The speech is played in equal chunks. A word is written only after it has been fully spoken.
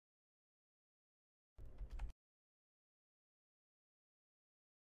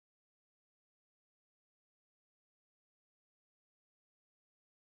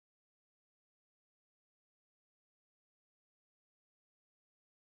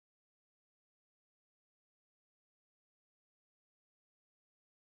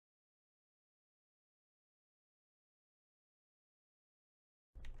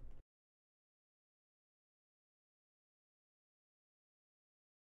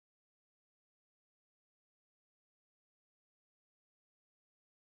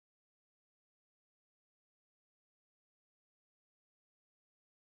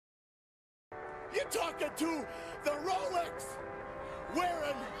You're talking to the Rolex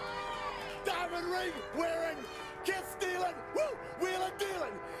wearing, diamond ring wearing, kiss stealing, woo, wheeling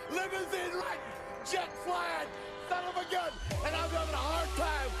dealing, limousine riding, jet flying, son of a gun, and I'm having a hard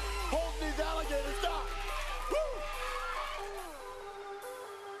time holding these alligators down. Woo!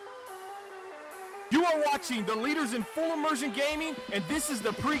 You are watching the leaders in full immersion gaming, and this is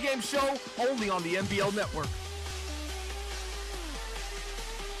the pregame show only on the NBL Network.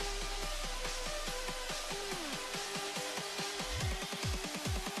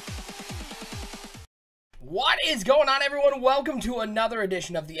 What is going on, everyone? Welcome to another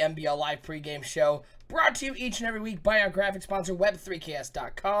edition of the NBL Live pregame show, brought to you each and every week by our graphics sponsor,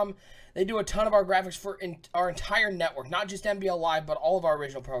 Web3Chaos.com. They do a ton of our graphics for our entire network, not just NBL Live, but all of our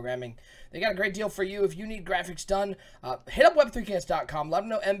original programming. They got a great deal for you. If you need graphics done, hit up Web3Chaos.com. Let them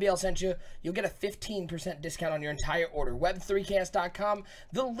know NBL sent you. You'll get a 15% discount on your entire order. Web3Chaos.com,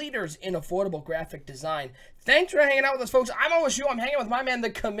 the leaders in affordable graphic design. Thanks for hanging out with us, folks. I'm OSU. I'm hanging with my man, the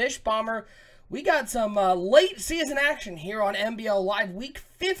Commish Bomber. We got some late season action here on NBL Live. Week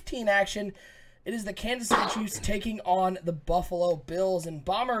 15 action. It is the Kansas City Chiefs taking on the Buffalo Bills. And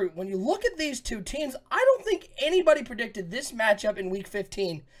Bomber, when you look at these two teams, I don't think anybody predicted this matchup in Week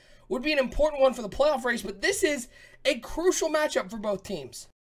 15 would be an important one for the playoff race, but this is a crucial matchup for both teams.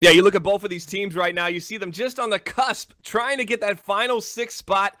 Yeah, you look at both of these teams right now, you see them just on the cusp, trying to get that final sixth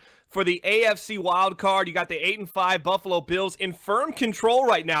spot for the AFC wild card. You got the 8-5 Buffalo Bills in firm control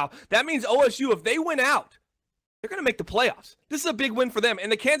right now. That means OSU, if they win out, they're going to make the playoffs. This is a big win for them. And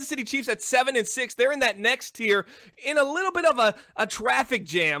the Kansas City Chiefs at 7-6, they're in that next tier in a little bit of a traffic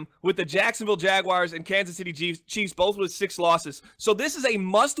jam with the Jacksonville Jaguars and Kansas City Chiefs, both with 6 losses. So this is a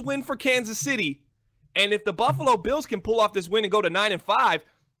must-win for Kansas City. And if the Buffalo Bills can pull off this win and go to 9-5,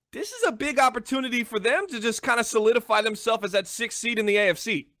 this is a big opportunity for them to just kind of solidify themselves as that 6th seed in the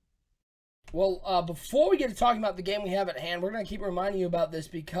AFC. Well, before we get to talking about the game we have at hand, we're going to keep reminding you about this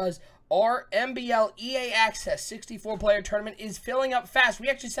because our NBL EA Access 64-player tournament is filling up fast. We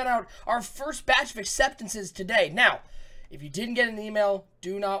actually sent out our first batch of acceptances today. Now, if you didn't get an email,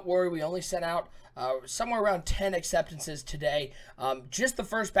 do not worry. We only sent out somewhere around 10 acceptances today. Just the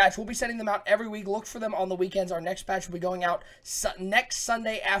first batch. We'll be sending them out every week. Look for them on the weekends. Our next batch will be going out next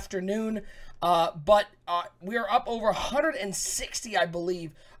Sunday afternoon. But we are up over 160, I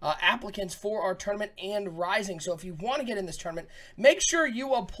believe, applicants for our tournament and rising. So if you want to get in this tournament, make sure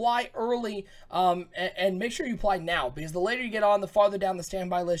you apply early and make sure you apply now, because the later you get on, the farther down the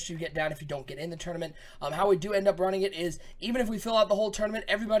standby list you get down if you don't get in the tournament. How we do end up running it is, even if we fill out the whole tournament,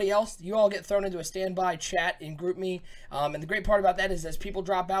 everybody else, you all get thrown into a standby chat in GroupMe. And the great part about that is as people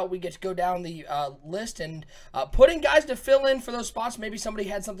drop out, we get to go down the list and put in guys to fill in for those spots. Maybe somebody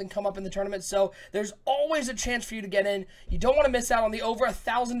had something come up in the tournament. So there's always a chance for you to get in. You don't want to miss out on the over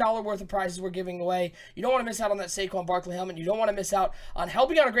 $1,000 worth of prizes we're giving away. You don't want to miss out on that Saquon Barkley helmet. You don't want to miss out on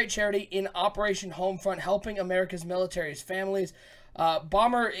helping out a great charity in Operation Homefront, helping America's military's families.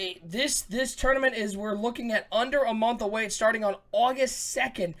 Bomber, this tournament we're looking at under a month away. It's starting on August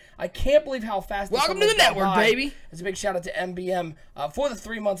 2nd. I can't believe how fast this Welcome to the network, baby. It's a big shout out to MBM for the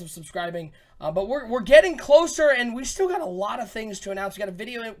 3 months of subscribing. But we're getting closer, and we still got a lot of things to announce. We got a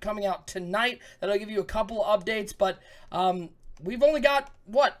video coming out tonight that'll give you a couple of updates, but we've only got,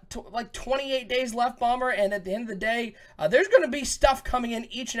 like 28 days left, Bomber, and at the end of the day, there's going to be stuff coming in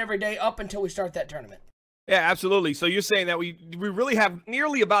each and every day up until we start that tournament. Yeah, absolutely. So you're saying that we really have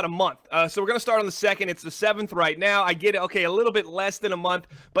nearly about a month. So we're going to start on the 2nd. It's the 7th right now. I get it. Okay, a little bit less than a month.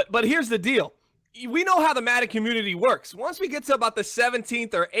 But here's the deal. We know how the Madden community works. Once we get to about the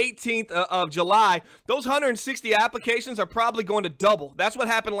 17th or 18th of July, those 160 applications are probably going to double. That's what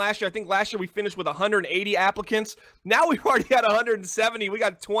happened last year. I think last year we finished with 180 applicants. Now we've already had 170. We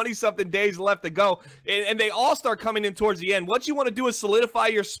got 20-something days left to go, and they all start coming in towards the end. What you want to do is solidify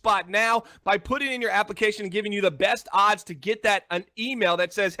your spot now by putting in your application and giving you the best odds to get an email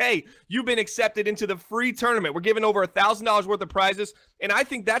that says, hey, you've been accepted into the free tournament. We're giving over $1,000 worth of prizes, and I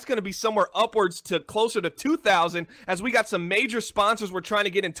think that's going to be somewhere upwards to closer to 2,000, as we got some major sponsors we're trying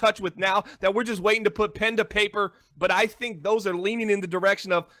to get in touch with now that we're just waiting to put pen to paper. But I think those are leaning in the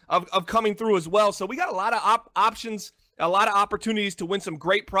direction of coming through as well. So we got a lot of options, a lot of opportunities to win some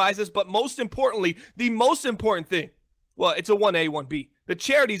great prizes. But most importantly, the most important thing, well, it's a 1A, 1B. The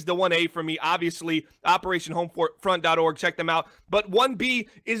charity's the 1A for me, obviously, OperationHomefront.org. Check them out. But 1B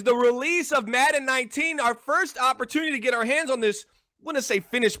is the release of Madden 19, our first opportunity to get our hands on this, I wouldn't say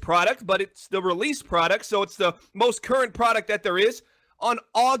finished product, but it's the release product, so it's the most current product that there is, on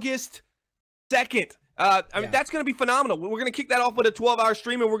August 2nd. I mean, that's going to be phenomenal. We're going to kick that off with a 12-hour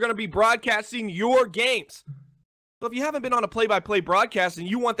stream, and we're going to be broadcasting your games So if you haven't been on a play-by-play broadcast and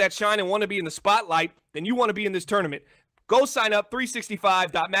you want that shine and want to be in the spotlight, then you want to be in this tournament. Go sign up,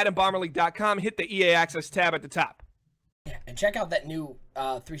 365.maddenbomberleague.com. Hit the EA Access tab at the top. Yeah, and check out that new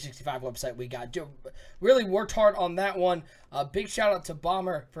 365 website we got. Really worked hard on that one. Big shout out to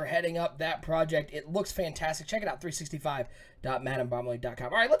Bomber for heading up that project. It looks fantastic. Check it out,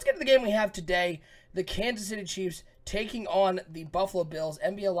 365.maddenbomberleague.com. All right, let's get to the game we have today. The Kansas City Chiefs taking on the Buffalo Bills.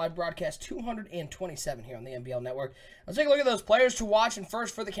 NBL Live broadcast 227 here on the NBL Network. Let's take a look at those players to watch. And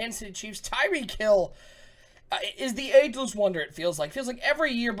first for the Kansas City Chiefs, Tyreek Hill is the ageless wonder, it feels like. Feels like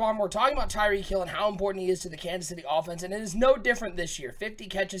every year, Bomb, we're talking about Tyreek Hill and how important he is to the Kansas City offense, and it is no different this year. 50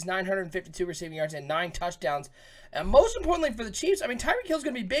 catches, 952 receiving yards, and 9 touchdowns. And most importantly for the Chiefs, I mean, Tyreek Hill's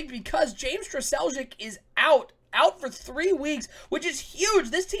going to be big because James Straseljic is out for 3 weeks, which is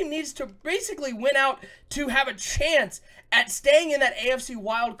huge. This team needs to basically win out to have a chance at staying in that AFC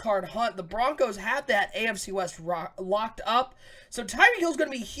wildcard hunt. The Broncos have that AFC West locked up. So Tyreek Hill's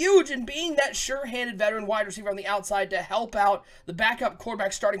going to be huge in being that sure-handed veteran wide receiver on the outside to help out the backup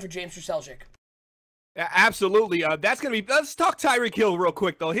quarterback starting for James Straseljic. Absolutely. That's going to be, let's talk Tyreek Hill real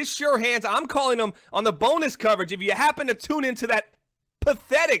quick, though. His sure hands, I'm calling him on the bonus coverage. If you happen to tune into that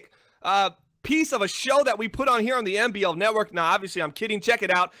pathetic piece of a show that we put on here on the NBL Network. Now, obviously, I'm kidding. Check it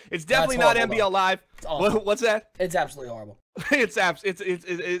out. It's definitely not NBL Live. What's that? It's absolutely horrible. It's a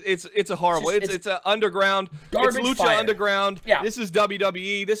horrible. It's a underground. It's Lucha fire. Underground. Yeah. This is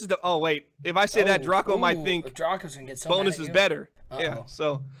WWE. This is the. Oh wait, if I say that, Draco might think Draco's gonna get so bonus is better. Yeah.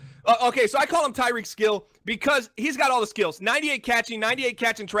 So. Okay, so I call him Tyreek Skill because he's got all the skills. 98 catching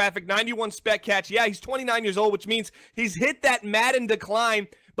traffic, 91 spec catch. Yeah, he's 29 years old, which means he's hit that Madden decline,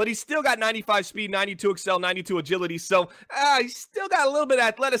 but he's still got 95 speed, 92 excel, 92 agility. So he's still got a little bit of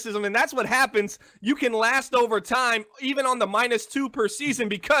athleticism, and that's what happens. You can last over time, even on the -2 per season,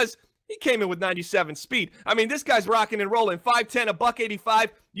 because he came in with 97 speed. I mean, this guy's rocking and rolling. 5'10", $185.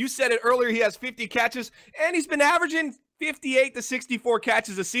 You said it earlier, he has 50 catches, and he's been averaging 58 to 64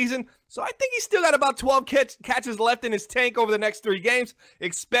 catches a season. So I think he's still got about 12 catches left in his tank over the next 3 games.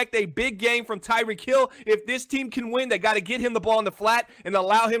 Expect a big game from Tyreek Hill. If this team can win, they got to get him the ball in the flat and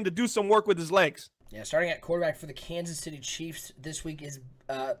allow him to do some work with his legs. Yeah, starting at quarterback for the Kansas City Chiefs this week is,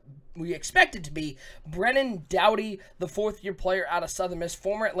 we expect it to be Brennan Doughty, the 4th-year player out of Southern Miss,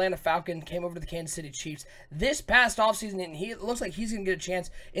 former Atlanta Falcon, came over to the Kansas City Chiefs this past offseason, and it looks like he's going to get a chance.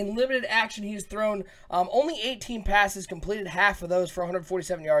 In limited action, he's thrown only 18 passes, completed half of those for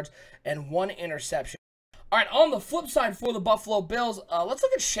 147 yards and 1 interception. All right, on the flip side for the Buffalo Bills, let's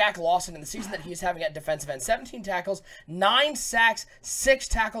look at Shaq Lawson in the season that he's having at defensive end. 17 tackles, 9 sacks, 6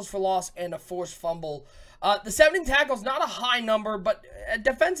 tackles for loss, and a forced fumble. The 17 tackles, not a high number, but at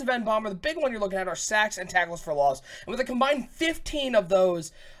defensive end, Bomber, the big one you're looking at are sacks and tackles for loss. And with a combined 15 of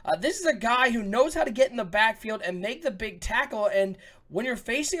those, this is a guy who knows how to get in the backfield and make the big tackle. And when you're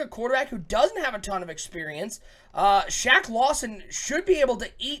facing a quarterback who doesn't have a ton of experience, Shaq Lawson should be able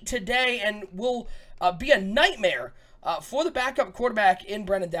to eat today and will be a nightmare for the backup quarterback in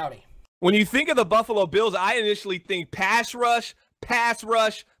Brennan Doughty. When you think of the Buffalo Bills, I initially think pass rush,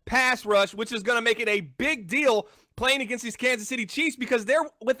 which is going to make it a big deal playing against these Kansas City Chiefs because they're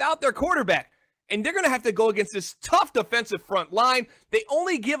without their quarterback. And they're going to have to go against this tough defensive front line. They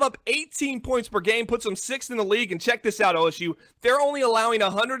only give up 18 points per game, puts them 6th in the league. And check this out, OSU. They're only allowing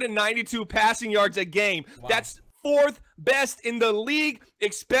 192 passing yards a game. Wow. That's 4th best in the league.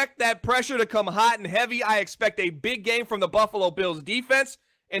 Expect that pressure to come hot and heavy. I expect a big game from the Buffalo Bills defense.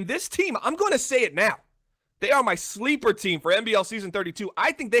 And this team, I'm going to say it now. They are my sleeper team for NBL Season 32.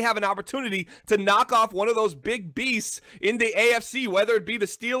 I think they have an opportunity to knock off one of those big beasts in the AFC, whether it be the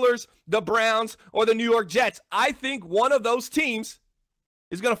Steelers, the Browns, or the New York Jets. I think one of those teams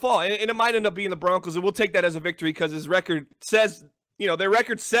is going to fall, and it might end up being the Broncos, and we'll take that as a victory because his record says, their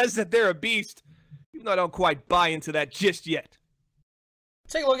record says that they're a beast, even though I don't quite buy into that just yet.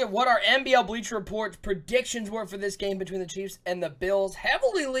 Let's take a look at what our NBL Bleacher Report predictions were for this game between the Chiefs and the Bills,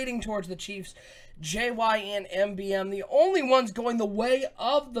 heavily leading towards the Chiefs. JY and MBM, the only ones going the way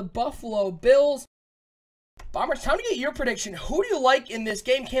of the Buffalo Bills. Bomber, it's time to get your prediction. Who do you like in this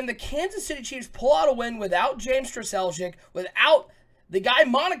game? Can the Kansas City Chiefs pull out a win without James Straseljic, without the guy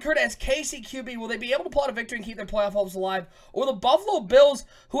monikered as KCQB? Will they be able to pull out a victory and keep their playoff hopes alive? Or the Buffalo Bills,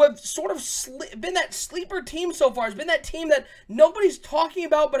 who have sort of been that sleeper team so far, has been that team that nobody's talking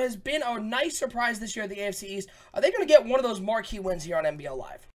about but has been a nice surprise this year at the AFC East. Are they going to get one of those marquee wins here on NBL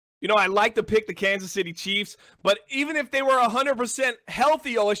Live? You know, I like to pick the Kansas City Chiefs, but even if they were 100%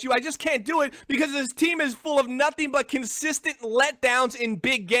 healthy, OSU, I just can't do it because this team is full of nothing but consistent letdowns in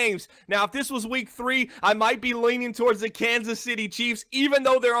big games. Now, if this was week 3, I might be leaning towards the Kansas City Chiefs, even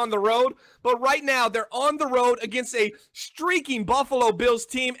though they're on the road. But right now, they're on the road against a streaking Buffalo Bills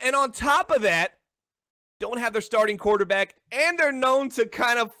team, and on top of that, don't have their starting quarterback, and they're known to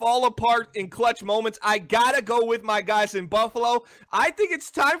kind of fall apart in clutch moments. I gotta go with my guys in Buffalo. I think it's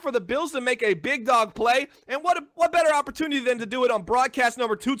time for the Bills to make a big dog play, and what better opportunity than to do it on broadcast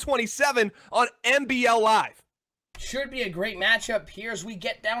number 227 on NBL Live. Should be a great matchup here as we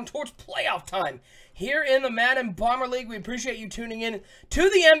get down towards playoff time. Here in the Madden Bomber League, we appreciate you tuning in to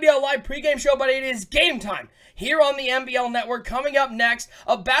the NBL Live pregame show, but it is game time here on the NBL Network. Coming up next,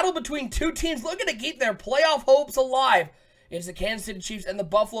 a battle between two teams looking to keep their playoff hopes alive. It's the Kansas City Chiefs and the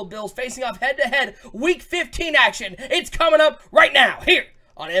Buffalo Bills facing off head-to-head Week 15 action. It's coming up right now here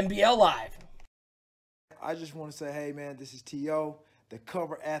on NBL Live. I just want to say, hey, man, this is T.O., the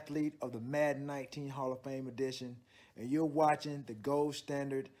cover athlete of the Madden 19 Hall of Fame edition, and you're watching the gold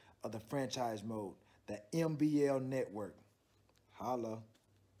standard of the franchise mode, the NBL Network. Holla.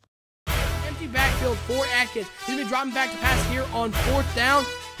 Empty backfield for Atkins. He's been dropping back to pass here on 4th down.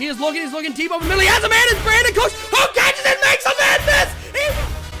 He's looking deep over the middle. He has a man. It's Brandon Cooks who catches it, makes a man miss.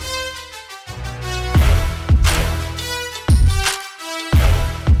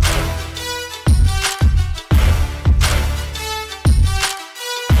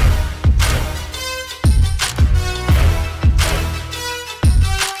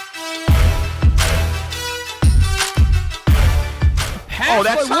 Oh,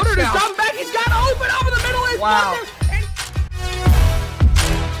 that's Woodard is dropping back. He's got open over the middle. Wow.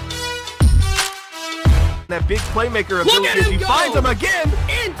 That big playmaker ability as he finds him again.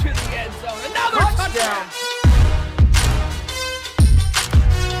 Into the end zone. Another touchdown.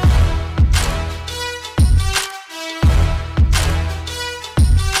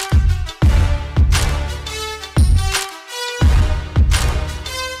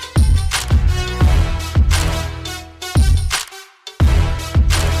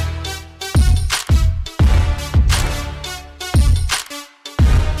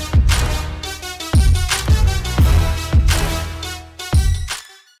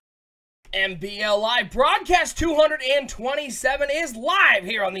 NBL Live broadcast 227 is live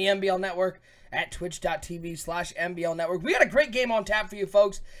here on the NBL Network at twitch.tv/NBL Network. We got a great game on tap for you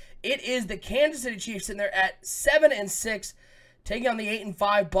folks. It is the Kansas City Chiefs in there at 7-6, taking on the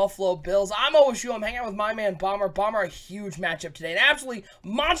 8-5 Buffalo Bills. I'm OSU. I'm hanging out with my man Bomber. Bomber, a huge matchup today. An absolutely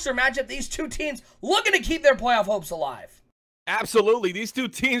monster matchup. These two teams looking to keep their playoff hopes alive. Absolutely. These two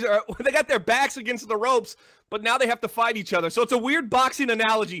teams they got their backs against the ropes, but now they have to fight each other. So it's a weird boxing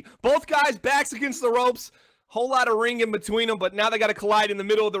analogy. Both guys backs against the ropes, whole lot of ring in between them, but now they got to collide in the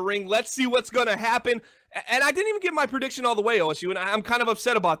middle of the ring. Let's see what's going to happen. And I didn't even give my prediction all the way, OSU, and I'm kind of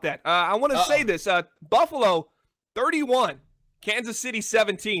upset about that. I want to say this. Buffalo, 31. Kansas City,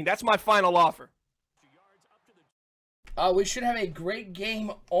 17. That's my final offer. We should have a great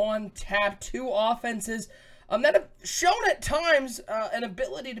game on tap. Two offenses that have shown at times an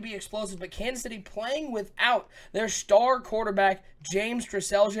ability to be explosive, but Kansas City playing without their star quarterback, James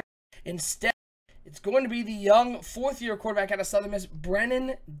Treseljan. Instead, it's going to be the young fourth-year quarterback out of Southern Miss,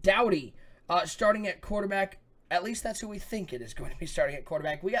 Brennan Doughty, starting at quarterback. At least that's who we think it is going to be starting at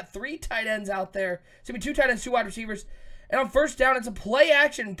quarterback. We got 3 tight ends out there. It's going to be 2 tight ends, 2 wide receivers. And on first down, it's a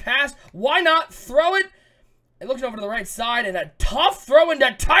play-action pass. Why not throw it? It looks over to the right side, and a tough throw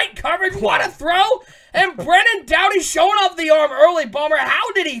into tight coverage. What a throw! And Brennan Doughty showing off the arm early, Bomber.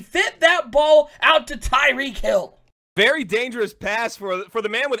 How did he fit that ball out to Tyreek Hill? Very dangerous pass for the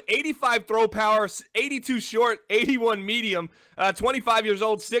man with 85 throw power, 82 short, 81 medium, 25 years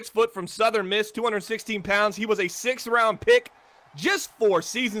old, 6 foot from Southern Miss, 216 pounds. He was a 6th-round pick just 4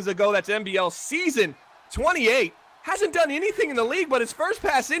 seasons ago. That's NBL season 28. Hasn't done anything in the league, but his first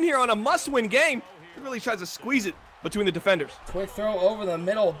pass in here on a must-win game, he really tries to squeeze it between the defenders. Quick throw over the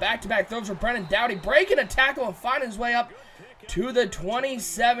middle. Back-to-back throws for Brennan Doughty. Breaking a tackle and finding his way up to the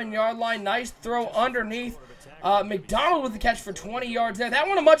 27-yard line. Nice throw underneath. McDonald with the catch for 20 yards there. That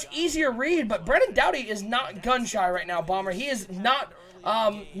one a much easier read, but Brennan Doughty is not gun-shy right now, Bomber. He is not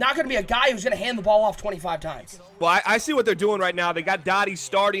going to be a guy who's going to hand the ball off 25 times. Well, I see what they're doing right now. They got Doughty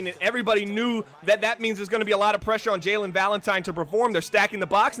starting, and everybody knew that means there's going to be a lot of pressure on Jalen Valentine to perform. They're stacking the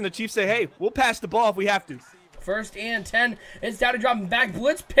box, and the Chiefs say, hey, we'll pass the ball if we have to. 1st and 10. It's Doughty dropping back.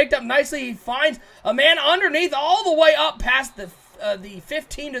 Blitz picked up nicely. He finds a man underneath all the way up past the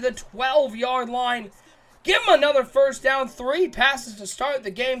 15 to the 12-yard line. Give him another first down. 3 passes to start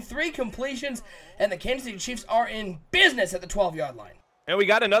the game, 3 completions, and the Kansas City Chiefs are in business at the 12-yard line. And we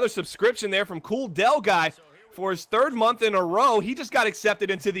got another subscription there from Cool Dell Guy for his 3rd month in a row. He just got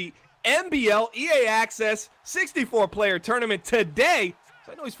accepted into the NBL EA Access 64-player tournament today.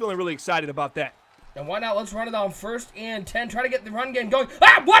 So I know he's feeling really excited about that. And why not? Let's run it on 1st and 10. Try to get the run game going.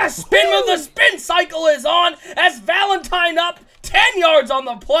 Ah, what a spin move. The spin cycle is on as Valentine up 10 yards on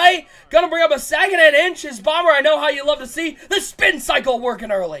the play. Gonna bring up a 2nd and inches. Bomber, I know how you love to see the spin cycle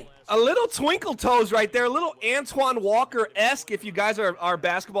working early. A little twinkle toes right there. A little Antoine Walker-esque if you guys are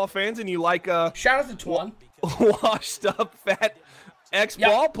basketball fans and you like shout out to Twan. Washed up fat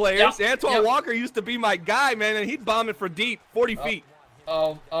ex-ball players. Antoine Walker used to be my guy, man, and he'd bomb it for deep, 40 feet.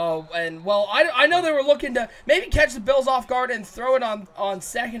 And well, I know they were looking to maybe catch the Bills off guard and throw it on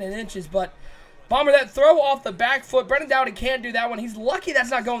 2nd and inches, but Bomber, that throw off the back foot, Brendan Doughty can't do that one. He's lucky that's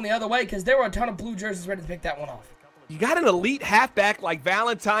not going the other way because there were a ton of blue jerseys ready to pick that one off. You got an elite halfback like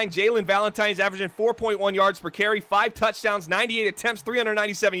Valentine. Jalen Valentine's averaging 4.1 yards per carry, 5 touchdowns, 98 attempts,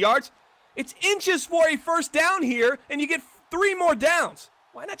 397 yards. It's inches for a 1st down here, and you get 3 more downs.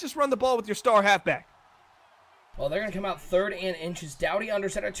 Why not just run the ball with your star halfback? Well, they're going to come out 3rd and inches. Doughty under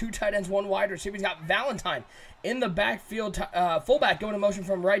center, 2 tight ends, 1 wide receiver. He's got Valentine in the backfield, fullback going in motion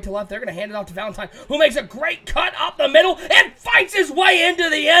from right to left. They're going to hand it off to Valentine, who makes a great cut up the middle and fights his way into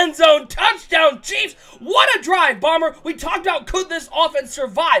the end zone. Touchdown, Chiefs. What a drive, Bomber. We talked about could this offense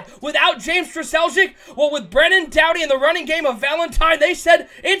survive without James Straseljic? Well, with Brendan Doughty in the running game of Valentine, they said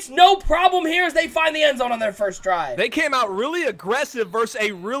it's no problem here as they find the end zone on their 1st drive. They came out really aggressive versus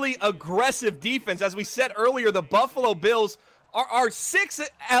a really aggressive defense. As we said earlier, the Buffalo Bills are 6th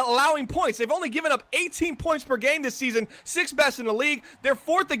allowing points. They've only given up 18 points per game this season, 6th best in the league. They're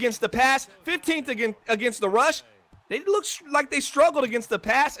 4th against the pass, 15th against the rush. They look like they struggled against the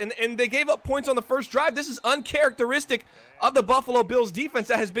pass, and they gave up points on the 1st drive. This is uncharacteristic of the Buffalo Bills defense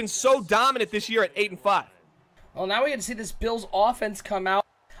that has been so dominant this year at 8-5. Well, now we get to see this Bills offense come out.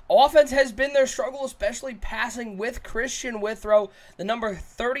 Offense has been their struggle, especially passing with Christian Withrow, the number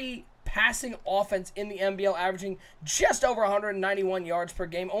 30 passing offense in the NBL, averaging just over 191 yards per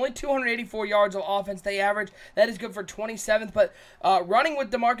game. Only 284 yards of offense they average. That is good for 27th, but running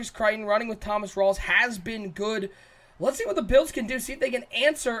with DeMarcus Crichton, running with Thomas Rawls has been good. Let's see what the Bills can do, see if they can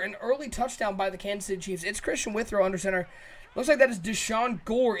answer an early touchdown by the Kansas City Chiefs. It's Christian Withrow under center. Looks like that is Deshaun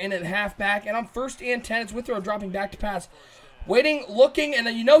Gore in at halfback, and on 1st and 10, it's Withrow dropping back to pass. Waiting, looking, and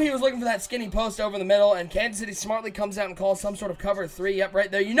then you know he was looking for that skinny post over the middle, and Kansas City smartly comes out and calls some sort of cover 3. Yep, right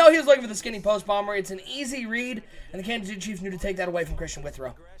there. You know he was looking for the skinny post, Bomber. It's an easy read, and the Kansas City Chiefs knew to take that away from Christian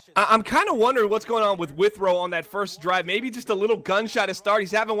Withrow. I'm kind of wondering what's going on with Withrow on that 1st drive. Maybe just a little gunshot to start.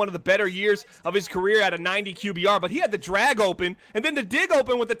 He's having one of the better years of his career at a 90 QBR, but he had the drag open and then the dig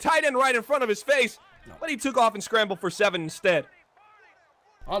open with the tight end right in front of his face, but he took off and scrambled for 7 instead.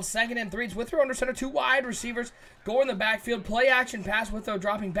 On 2nd and 3, it's Withrow under center, 2 wide receivers. Go in the backfield, play action pass, Withrow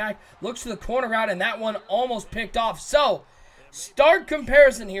dropping back, looks to the corner route, and that one almost picked off. So, stark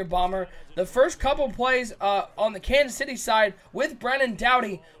comparison here, Bomber. The first couple plays on the Kansas City side with Brendan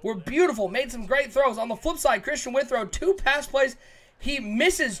Doughty were beautiful, made some great throws. On the flip side, Christian Withrow, 2 pass plays. He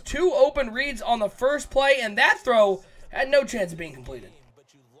misses 2 open reads on the 1st play, and that throw had no chance of being completed.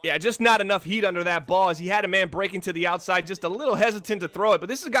 Yeah, just not enough heat under that ball as he had a man breaking to the outside, just a little hesitant to throw it. But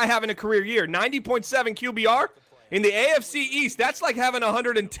this is a guy having a career year, 90.7 QBR. In the AFC East, that's like having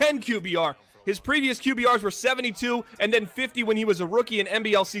 110 QBR. His previous QBRs were 72 and then 50 when he was a rookie in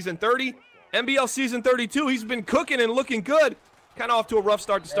NBL Season 30. NBL Season 32, he's been cooking and looking good. Kind of off to a rough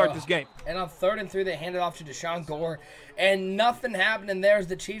start to start this game. And on 3rd and 3, they handed off to Deshaun Gore. And nothing happening there as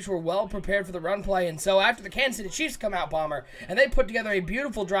the Chiefs were well prepared for the run play. And so after the Kansas City Chiefs come out, Bomber, and they put together a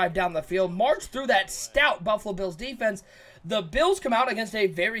beautiful drive down the field, marched through that stout Buffalo Bills defense, the Bills come out against a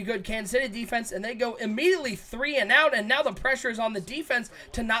very good Kansas City defense, and they go immediately 3 and out. And now the pressure is on the defense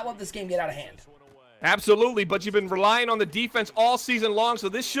to not let this game get out of hand. Absolutely, but you've been relying on the defense all season long, so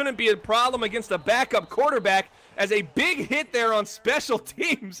this shouldn't be a problem against a backup quarterback as a big hit there on special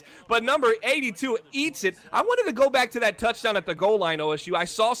teams, but number 82 eats it. I wanted to go back to that touchdown at the goal line, OSU. I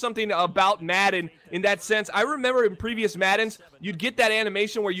saw something about Madden in that sense. I remember in previous Maddens, you'd get that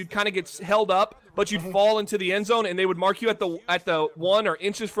animation where you'd kind of get held up, but you'd fall into the end zone, and they would mark you at the 1 or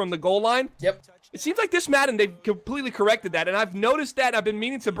inches from the goal line. Yep. It seems like this Madden, they've completely corrected that, and I've noticed that. I've been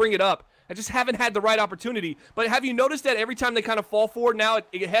meaning to bring it up. I just haven't had the right opportunity. But have you noticed that every time they kind of fall forward now,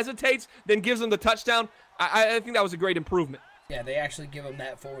 it hesitates, then gives them the touchdown? I think that was a great improvement. Yeah, they actually give him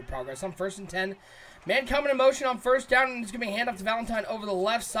that forward progress. On 1st and 10, man coming in motion on 1st down, and it's going to be a handoff to Valentine over the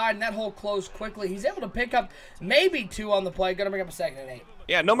left side, and that hole closed quickly. He's able to pick up maybe 2 on the play. Going to bring up a 2nd and 8.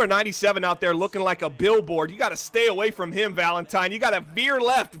 Yeah, number 97 out there looking like a billboard. You got to stay away from him, Valentine. You got to veer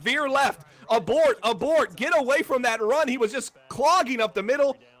left, abort, get away from that run. He was just clogging up the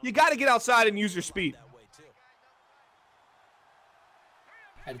middle. You got to get outside and use your speed.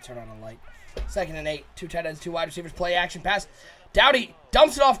 Had to turn on a light. 2nd and 8, 2 tight ends, 2 wide receivers, play action pass. Dowdy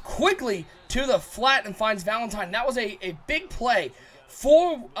dumps it off quickly to the flat and finds Valentine. That was a big play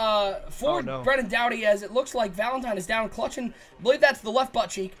for Brennan Dowdy, as it looks like Valentine is down clutching. I believe that's the left butt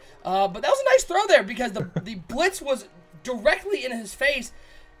cheek. But that was a nice throw there because the blitz was directly in his face.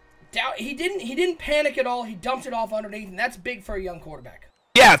 He didn't panic at all. He dumped it off underneath, and that's big for a young quarterback.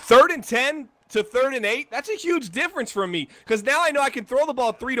 Yeah, 3rd and 10 to 3rd and 8. That's a huge difference for me because now I know I can throw the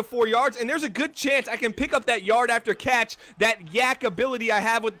ball 3 to 4 yards, and there's a good chance I can pick up that yard after catch, that yak ability I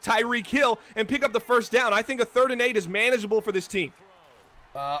have with Tyreek Hill, and pick up the 1st down. I think a 3rd and 8 is manageable for this team.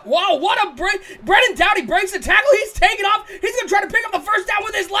 Wow, what a break. Brennan Dowdy breaks the tackle. He's taking off. He's going to try to pick up the 1st down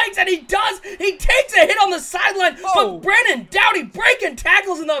with his legs, and he does. He takes a hit on the sideline, but Brennan Dowdy breaking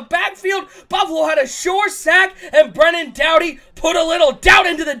tackles in the backfield. Buffalo had a sure sack, and Brennan Dowdy put a little doubt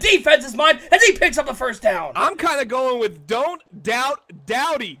into the defense's mind as he picks up the 1st down. I'm kind of going with don't doubt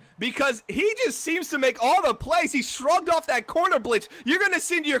Dowdy because he just seems to make all the plays. He shrugged off that corner blitz. You're going to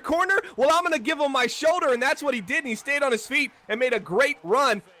send your corner? Well, I'm going to give him my shoulder, and that's what he did, and he stayed on his feet and made a great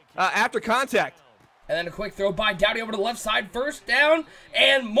run after contact. And then a quick throw by Dowdy over to the left side. 1st down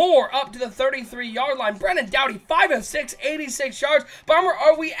and more up to the 33-yard line. Brennan Dowdy, 5 of 6, 86 yards. Bomber,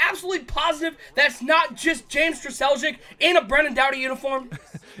 are we absolutely positive that's not just James Straseljic in a Brennan Dowdy uniform?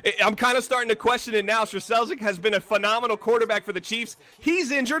 I'm kind of starting to question it now. Straseljic has been a phenomenal quarterback for the Chiefs.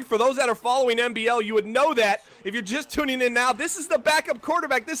 He's injured. For those that are following NBL, you would know that. If you're just tuning in now, this is the backup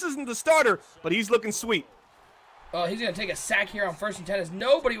quarterback. This isn't the starter, but he's looking sweet. He's going to take a sack here on 1st and 10 as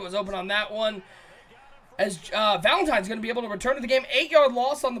nobody was open on that one. As Valentine's going to be able to return to the game. 8-yard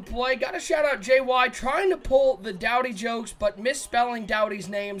loss on the play. Got to shout out JY trying to pull the Dowdy jokes, but misspelling Dowdy's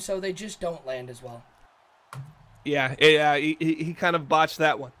name, so they just don't land as well. Yeah, he kind of botched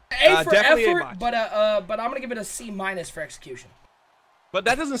that one. A for effort, but I'm going to give it a C- for execution. But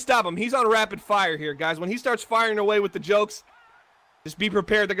that doesn't stop him. He's on rapid fire here, guys. When he starts firing away with the jokes, just be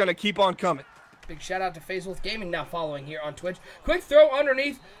prepared. They're going to keep on coming. Big shout out to FaZe Gaming now following here on Twitch. Quick throw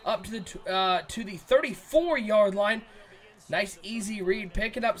underneath up to the 34-yard line. Nice easy read,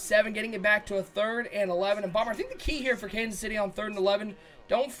 picking up 7, getting it back to a 3rd and 11. And Bomber, I think the key here for Kansas City on 3rd and 11,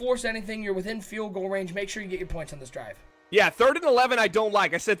 don't force anything. You're within field goal range. Make sure you get your points on this drive. Yeah, 3rd and 11 I don't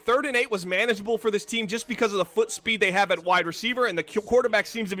like. I said 3rd and 8 was manageable for this team just because of the foot speed they have at wide receiver, and the quarterback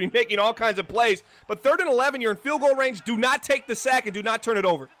seems to be making all kinds of plays. But 3rd and 11, you're in field goal range. Do not take the sack and do not turn it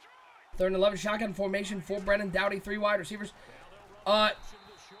over. 3rd and 11 shotgun formation for Brennan Dowdy, 3 wide receivers. Probably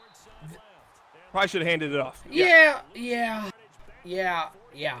should have handed it off. Yeah.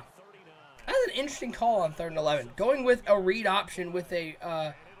 That's an interesting call on 3rd and 11. Going with a read option with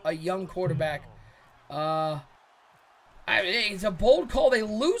a young quarterback. It's a bold call. They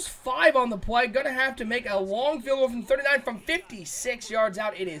lose 5 on the play. Gonna have to make a long field goal from 39 from 56 yards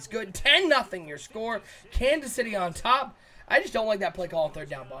out. It is good. 10-0 your score. Kansas City on top. I just don't like that play call on 3rd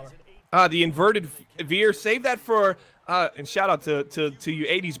down, Bomber. The inverted veer, save that for, and shout out to you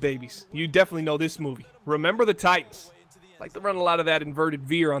 80s babies. You definitely know this movie. Remember the Titans. Like to run a lot of that inverted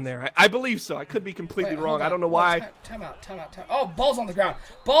veer on there. I believe so. I could be completely wrong. I don't know why. Time out. Oh, ball's on the ground.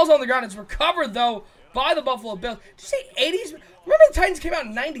 Ball's on the ground. It's recovered, though, by the Buffalo Bills. Did you say 80s? Remember the Titans came out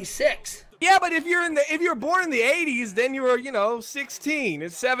in 96. Yeah, but if you're born in the 80s, then you were, 16.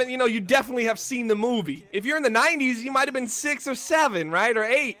 It's 7, you definitely have seen the movie. If you're in the 90s, you might have been 6 or 7, right? Or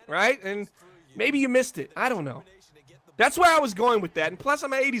 8, right? And maybe you missed it. I don't know. That's where I was going with that. And plus,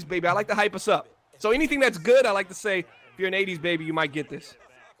 I'm an 80s baby. I like to hype us up. So anything that's good, I like to say, if you're an 80s baby, you might get this.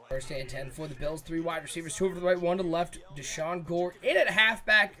 1st and 10 for the Bills. 3 wide receivers, 2 over to the right, 1 to the left. Deshaun Gore in at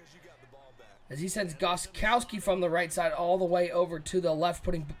halfback, as he sends Goskowski from the right side all the way over to the left,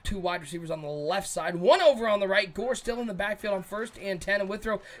 putting 2 wide receivers on the left side. 1 over on the right. Gore still in the backfield on 1st and 10. And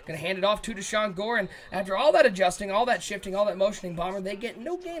Withrow going to hand it off to Deshaun Gore. And after all that adjusting, all that shifting, all that motioning, Bomber, they get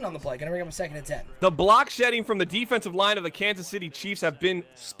no gain on the play. Going to bring up a 2nd and 10. The block shedding from the defensive line of the Kansas City Chiefs have been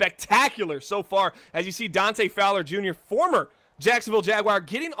spectacular so far. As you see Dante Fowler Jr., former Jacksonville Jaguar,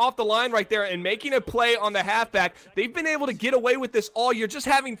 getting off the line right there and making a play on the halfback. They've been able to get away with this all year, just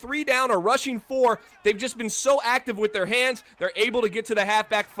having 3 down or rushing 4. They've just been so active with their hands. They're able to get to the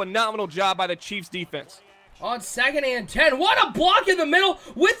halfback. Phenomenal job by the Chiefs defense. On 2nd and 10. What a block in the middle.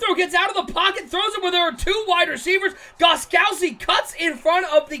 Withrow gets out of the pocket, throws it where there are 2 wide receivers. Gostkowski cuts in front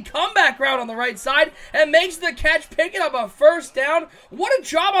of the comeback route on the right side and makes the catch, picking up a first down. What a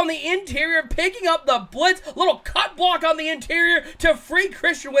job on the interior, picking up the blitz. Little cut block on the interior to free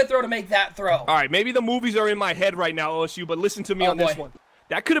Christian Withrow to make that throw. All right, maybe the movies are in my head right now, OSU, but listen to me on this one.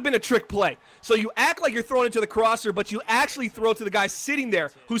 That could have been a trick play. So you act like you're throwing it to the crosser, but you actually throw it to the guy sitting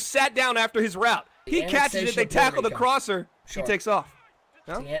there who sat down after his route. He catches it, they tackle the crosser, he takes off.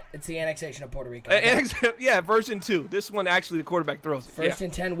 No? It's the annexation of Puerto Rico. Yeah, version 2. This one, actually, the quarterback throws it. First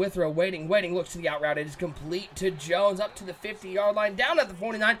and 10, Withrow waiting, looks to the out route. It is complete to Jones, up to the 50-yard line, down at the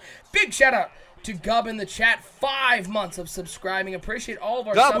 49. Big shout out to Gub in the chat. 5 months of subscribing. Appreciate all of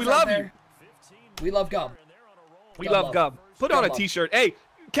our Gub, subs we love out there. you. We love Gub. We love Gub. Put on a t-shirt. Hey,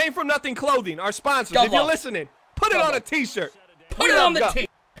 Came From Nothing Clothing, our sponsors. If you're listening, put it on a t-shirt. Put it on the t-shirt.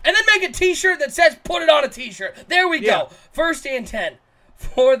 And then make a t-shirt that says, put it on a t-shirt. There we go. First and 10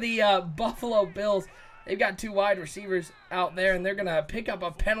 for the Buffalo Bills. They've got 2 wide receivers out there, and they're going to pick up a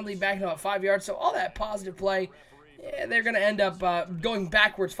penalty back about 5 yards. So all that positive play, they're going to end up going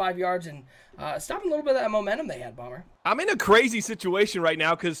backwards 5 yards and stopping a little bit of that momentum they had, Bomber. I'm in a crazy situation right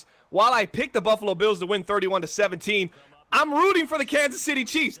now because while I picked the Buffalo Bills to win 31-17, I'm rooting for the Kansas City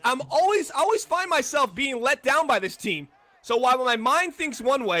Chiefs. I'm always find myself being let down by this team. So while my mind thinks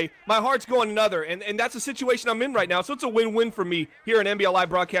one way, my heart's going another, and that's the situation I'm in right now. So it's a win-win for me here in NBL Live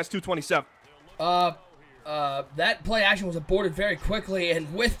Broadcast 227. That play action was aborted very quickly,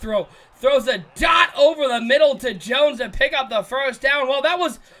 and Withrow throws a dot over the middle to Jones to pick up the first down. Well, that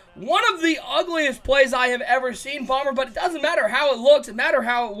was one of the ugliest plays I have ever seen, Bomber, but it doesn't matter how it looks. It matters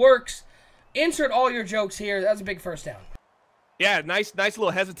how it works. Insert all your jokes here. That's a big first down. Yeah, nice little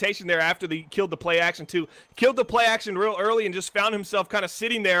hesitation there after they killed the play action, too. Killed the play action real early and just found himself kind of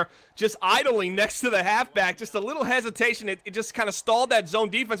sitting there, just idling next to the halfback. Just a little hesitation. It just kind of stalled that zone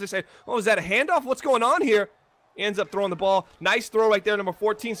defense. They said, oh, is that a handoff? What's going on here? He ends up throwing the ball. Nice throw right there, number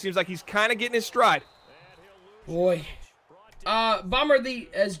 14. Seems like he's kind of getting his stride. Boy. Bomber,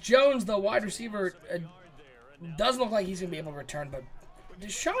 as Jones, the wide receiver, doesn't look like he's going to be able to return, but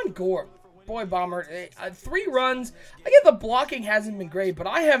Deshaun Gore, boy, Bomber, 3 runs. I get the blocking hasn't been great, but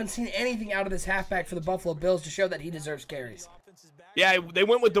I haven't seen anything out of this halfback for the Buffalo Bills to show that he deserves carries. Yeah, they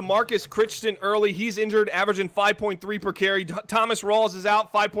went with DeMarcus Crichton early. He's injured, averaging 5.3 per carry. Thomas Rawls is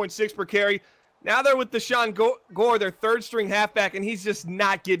out, 5.6 per carry. Now they're with Deshaun Gore, their 3rd-string halfback, and he's just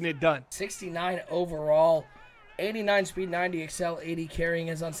not getting it done. 69 overall. 89 speed, 90 excel, 80 carrying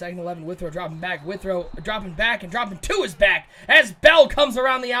is on 2nd 11. Withrow dropping back. Withrow dropping back and dropping to his back as Bell comes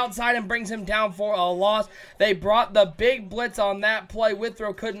around the outside and brings him down for a loss. They brought the big blitz on that play.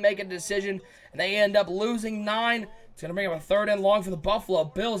 Withrow couldn't make a decision, and they end up losing 9. It's going to bring up a 3rd and long for the Buffalo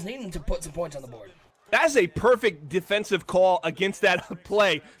Bills, needing to put some points on the board. That's a perfect defensive call against that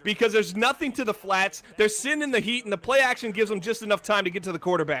play because there's nothing to the flats. They're sitting in the heat, and the play action gives them just enough time to get to the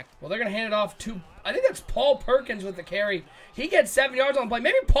quarterback. Well, they're going to hand it off to, I think that's Paul Perkins with the carry. He gets 7 yards on the play.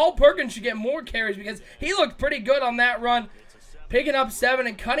 Maybe Paul Perkins should get more carries because he looked pretty good on that run. Picking up 7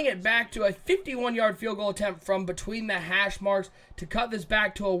 and cutting it back to a 51-yard field goal attempt from between the hash marks to cut this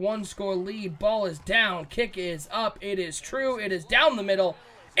back to a 1-score lead. Ball is down. Kick is up. It is true. It is down the middle.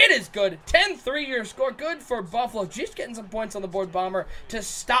 It is good. 10-3 your score. Good for Buffalo. Just getting some points on the board, Bomber, to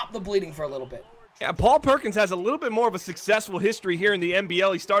stop the bleeding for a little bit. Yeah, Paul Perkins has a little bit more of a successful history here in the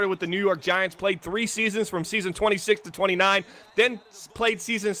NBL. He started with the New York Giants, played 3 seasons from season 26 to 29, then played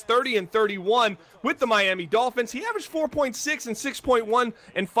seasons 30 and 31 with the Miami Dolphins. He averaged 4.6 and 6.1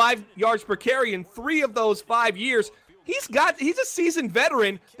 and 5 yards per carry in 3 of those 5 years. He's a seasoned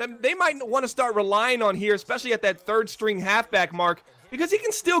veteran that they might want to start relying on here, especially at that 3rd-string halfback mark, because he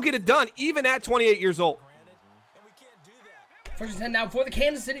can still get it done, even at 28 years old. First and 10 now for the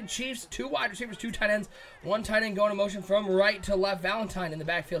Kansas City Chiefs. 2 wide receivers, 2 tight ends. 1 tight end going in motion from right to left. Valentine in the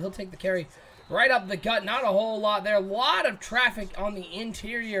backfield. He'll take the carry right up the gut. Not a whole lot there. A lot of traffic on the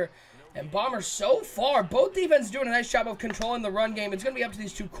interior. And Bomber, so far, both defenses doing a nice job of controlling the run game. It's going to be up to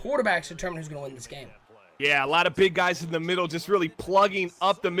these 2 quarterbacks to determine who's going to win this game. Yeah, a lot of big guys in the middle just really plugging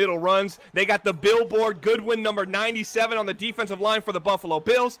up the middle runs. They got the billboard Goodwin number 97 on the defensive line for the Buffalo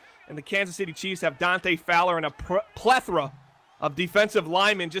Bills. And the Kansas City Chiefs have Dante Fowler and a plethora of defensive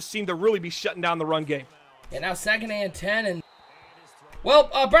linemen just seem to really be shutting down the run game. And now 2nd and 10. And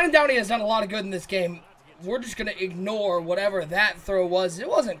well, Brennan Downey has done a lot of good in this game. We're just going to ignore whatever that throw was. It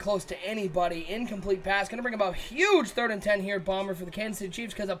wasn't close to anybody. Incomplete pass. Going to bring about a huge 3rd and 10 here, Bomber, for the Kansas City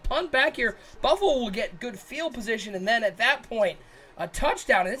Chiefs, because a punt back here, Buffalo will get good field position, and then at that point, a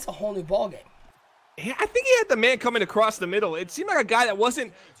touchdown, and it's a whole new ball game. I think he had the man coming across the middle. It seemed like a guy that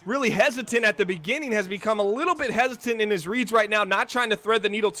wasn't really hesitant at the beginning, has become a little bit hesitant in his reads right now, not trying to thread the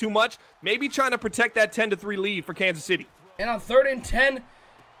needle too much, maybe trying to protect that 10-3 lead for Kansas City. And on 3rd and 10,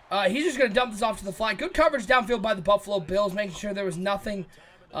 he's just going to dump this off to the flat. Good coverage downfield by the Buffalo Bills, making sure there was nothing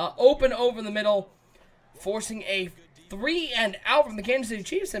open over the middle, forcing a 3 and out from the Kansas City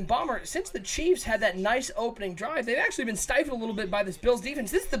Chiefs. And Bomber, since the Chiefs had that nice opening drive, they've actually been stifled a little bit by this Bills defense.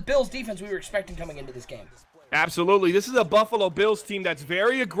 This is the Bills defense we were expecting coming into this game. Absolutely. This is a Buffalo Bills team that's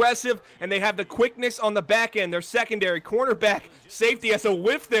very aggressive, and they have the quickness on the back end. Their secondary, cornerback, safety has a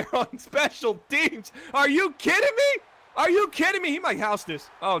whiff there on special teams. Are you kidding me? Are you kidding me? He might house this.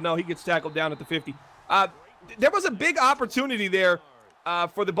 Oh, no, he gets tackled down at the 50. There was a big opportunity there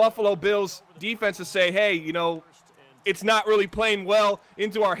for the Buffalo Bills defense to say, hey, you know, it's not really playing well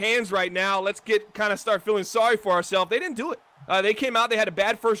into our hands right now. Let's start feeling sorry for ourselves. They didn't do it. They came out. They had a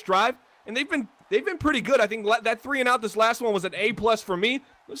bad first drive, and they've been pretty good. I think that 3 and out, this last one was an A+ for me.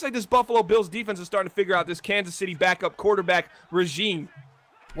 Looks like this Buffalo Bills defense is starting to figure out this Kansas City backup quarterback regime.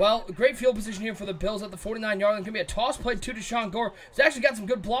 Well, great field position here for the Bills at the 49-yard line. Going to be a toss play to Deshaun Gore. He's actually got some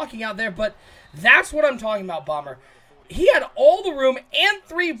good blocking out there, but that's what I'm talking about, Bomber. He had all the room and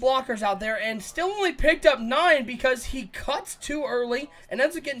 3 blockers out there and still only picked up 9 because he cuts too early and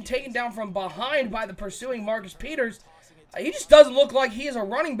ends up getting taken down from behind by the pursuing Marcus Peters. He just doesn't look like he is a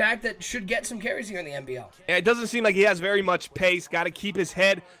running back that should get some carries here in the NBL. Yeah, it doesn't seem like he has very much pace. Got to keep his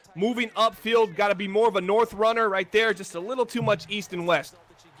head moving upfield. Got to be more of a north runner right there. Just a little too much east and west.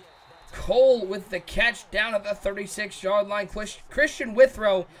 Cole with the catch down at the 36-yard line. Christian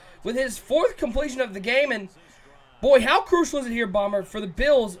Withrow with his 4th completion of the game. And boy, how crucial is it here, Bomber, for the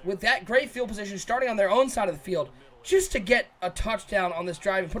Bills with that great field position starting on their own side of the field just to get a touchdown on this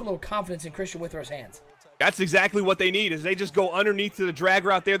drive and put a little confidence in Christian Withrow's hands. That's exactly what they need, is they just go underneath to the drag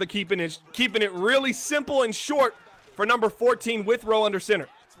route there. They're keeping it really simple and short for number 14, Withrow under center.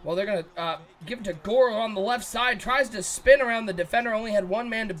 Well, they're going to give it to Gore on the left side. Tries to spin around the defender. Only had 1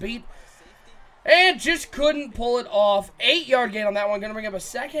 man to beat. And just couldn't pull it off. 8-yard gain on that one. Going to bring up a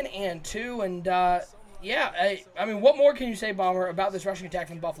 2nd and 2. And, yeah, I mean, what more can you say, Bomber, about this rushing attack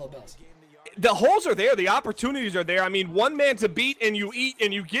from the Buffalo Bills? The holes are there. The opportunities are there. I mean, 1 man to beat, and you eat,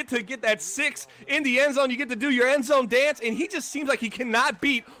 and you get to get that 6 in the end zone. You get to do your end zone dance, and he just seems like he cannot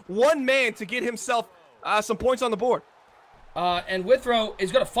beat 1 man to get himself some points on the board. And Withrow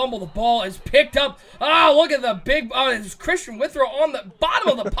is going to fumble the ball. It's picked up. Oh, look at the big. It's Christian Withrow on the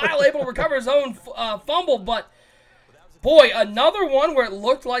bottom of the pile, able to recover his own fumble. But, boy, another one where it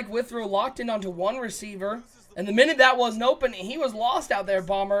looked like Withrow locked in onto 1 receiver. And the minute that wasn't open, he was lost out there,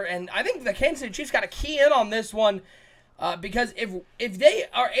 Bomber. And I think the Kansas City Chiefs got to key in on this one because if they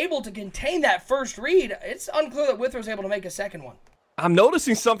are able to contain that first read, it's unclear that Withrow's able to make a second one. I'm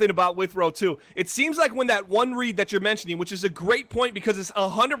noticing something about Withrow, too. It seems like when that 1 read that you're mentioning, which is a great point because it's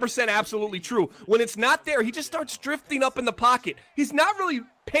 100% absolutely true, when it's not there, he just starts drifting up in the pocket. He's not really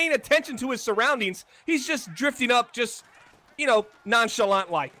paying attention to his surroundings. He's just drifting up, just, you know,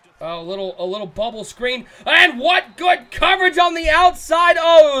 nonchalant-like. A little bubble screen. And what good coverage on the outside.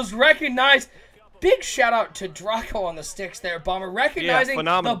 Oh, it was recognized. Big shout out to Draco on the sticks there, Bomber. Recognizing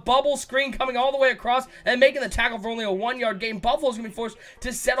the bubble screen coming all the way across and making the tackle for only a 1-yard gain. Buffalo's going to be forced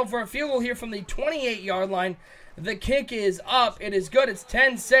to settle for a field goal here from the 28-yard line. The kick is up. It is good. It's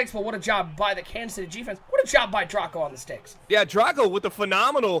 10-6, but what a job by the Kansas City defense. What a job by Draco on the sticks. Yeah, Draco with the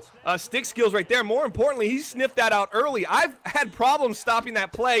phenomenal stick skills right there. More importantly, he sniffed that out early. I've had problems stopping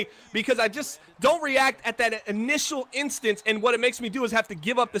that play because I just don't react at that initial instance, and what it makes me do is have to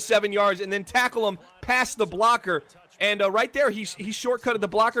give up the 7 yards and then tackle him past the blocker. And right there, he shortcutted the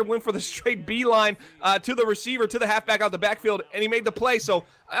blocker, went for the straight beeline to the receiver, to the halfback out the backfield, and he made the play. So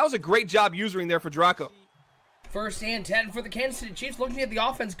that was a great job using there for Draco. 1st and 10 for the Kansas City Chiefs, looking at the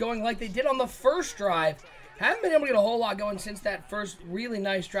offense going like they did on the first drive. Haven't been able to get a whole lot going since that first really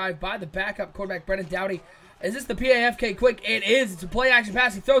nice drive by the backup quarterback, Brennan Doughty. Is this the PAFK quick? It is. It's a play-action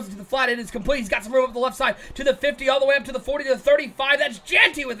pass. He throws it to the flat. It is complete. He's got some room up the left side to the 50, all the way up to the 40, to the 35. That's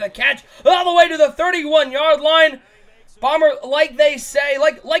Janty with the catch, all the way to the 31-yard line. Bomber, like they say,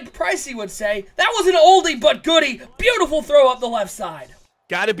 like Pricey would say, that was an oldie but goodie. Beautiful throw up the left side.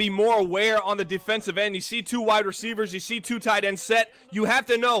 Got to be more aware on the defensive end. You see 2 wide receivers. You see 2 tight ends set. You have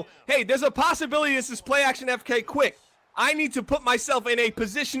to know, hey, there's a possibility this is play-action FK quick. I need to put myself in a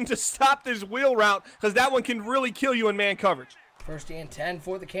position to stop this wheel route because that one can really kill you in man coverage. 1st and 10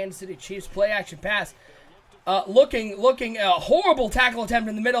 for the Kansas City Chiefs. Play-action pass. looking a horrible tackle attempt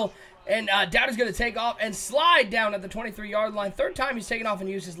in the middle. And Dowdy's going to take off and slide down at the 23-yard line. Third time he's taken off and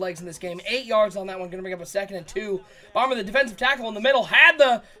used his legs in this game. 8 yards on that one. Going to bring up a 2nd and 2. Bomber, the defensive tackle in the middle, had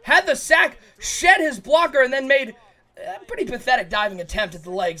the sack, shed his blocker, and then made a pretty pathetic diving attempt at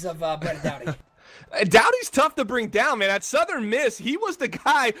the legs of Brennan Dowdy. Dowdy's tough to bring down, man. At Southern Miss, he was the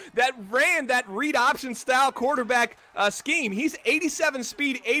guy that ran that read option style quarterback scheme. He's 87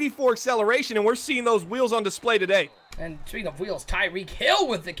 speed, 84 acceleration, and we're seeing those wheels on display today. And speaking of wheels, Tyreek Hill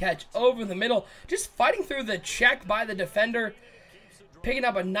with the catch over the middle, just fighting through the check by the defender, picking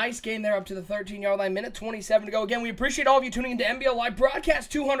up a nice gain there up to the 13-yard line. Minute 27 to go. Again, we appreciate all of you tuning into NBL Live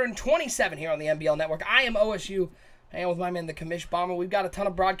Broadcast 227 here on the NBL Network. I am OSU. Hanging with my man, the Commish Bomber. We've got a ton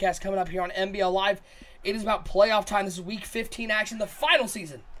of broadcasts coming up here on NBL Live. It is about playoff time. This is Week 15 action, the final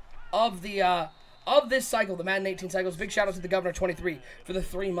season of the of this cycle, the Madden 18 cycles. Big shout out to the Governor 23 for the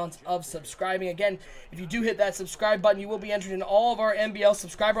 3 months of subscribing. Again, if you do hit that subscribe button, you will be entered in all of our NBL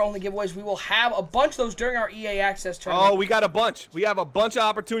subscriber-only giveaways. We will have a bunch of those during our EA Access tournament. Oh, we got a bunch. We have a bunch of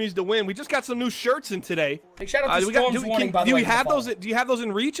opportunities to win. We just got some new shirts in today. Big shout out to Storm's Warning, by the way. Do you have those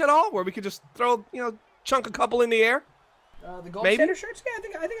in reach at all, where we could just throw, chunk a couple in the air? The gold standard shirts? Yeah,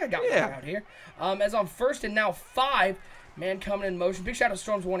 I think I got one out here. As on 1st and now 5, man coming in motion. Big shout out to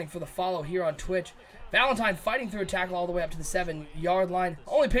Storm's Warning for the follow here on Twitch. Valentine fighting through a tackle all the way up to the 7-yard line.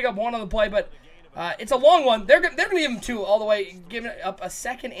 Only pick up 1 on the play, but it's a long one. They're going to give him 2 all the way, giving up a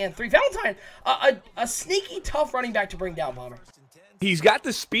 2nd and 3. Valentine, a sneaky, tough running back to bring down, Bomber. He's got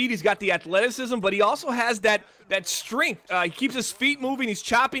the speed, he's got the athleticism, but he also has that strength. He keeps his feet moving, he's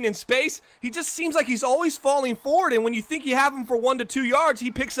chopping in space. He just seems like he's always falling forward, and when you think you have him for 1 to 2 yards,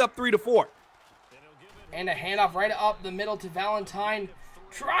 he picks up 3 to 4. And a handoff right up the middle to Valentine,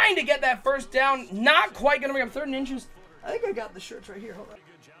 trying to get that first down. Not quite going to bring up 3rd and inches. I think I got the shirts right here. Hold on.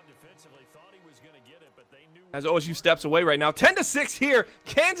 As OSU steps away right now, 10-6 here,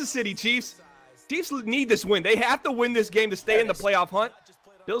 Kansas City Chiefs. Chiefs need this win. They have to win this game to stay in the playoff hunt.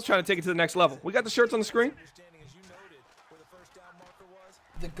 Bill's trying to take it to the next level. We got the shirts on the screen.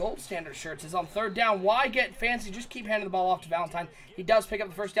 The gold standard shirts is on 3rd down. Why get fancy? Just keep handing the ball off to Valentine. He does pick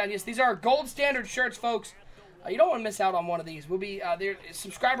up the 1st down. Yes, these are our gold standard shirts, folks. You don't want to miss out on one of these. We'll be there.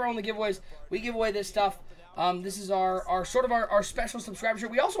 Subscriber-only giveaways. We give away this stuff. This is our sort of our special subscriber shirt.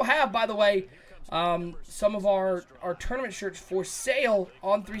 We also have, by the way, some of our tournament shirts for sale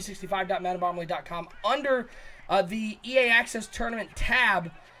on 365.maddenbomberly.com under the EA Access Tournament tab.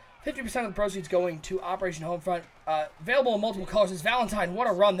 50% of the proceeds going to Operation Homefront. Available in multiple colors. It's Valentine. What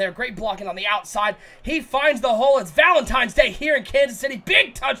a run there. Great blocking on the outside. He finds the hole. It's Valentine's Day here in Kansas City.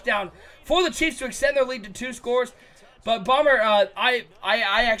 Big touchdown for the Chiefs to extend their lead to 2 scores. But Bomber, I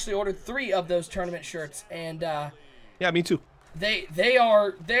actually ordered 3 of those tournament shirts, and yeah, me too. They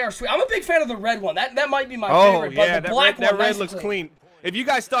are sweet. I'm a big fan of the red one. That might be my favorite. Yeah, but the black one, that red looks clean. If you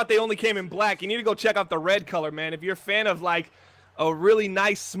guys thought they only came in black, you need to go check out the red color, man. If you're a fan of like a really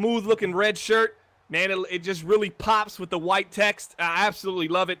nice, smooth-looking red shirt, man, it just really pops with the white text. I absolutely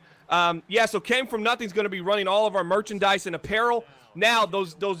love it. Yeah, so Came From Nothing's going to be running all of our merchandise and apparel. Now,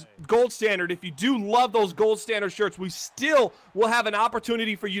 those gold standard, if you do love those gold standard shirts, we still will have an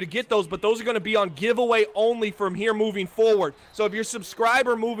opportunity for you to get those, but those are going to be on giveaway only from here moving forward. So if you're a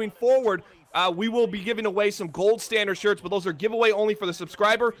subscriber moving forward, we will be giving away some gold standard shirts, but those are giveaway only for the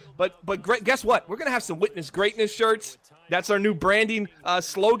subscriber. But guess what? We're going to have some Witness Greatness shirts. That's our new branding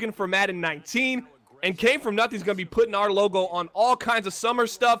slogan for Madden 19. And Came From Nothing's going to be putting our logo on all kinds of summer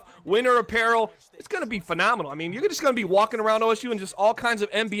stuff, winter apparel. It's going to be phenomenal. I mean, you're just going to be walking around OSU in just all kinds of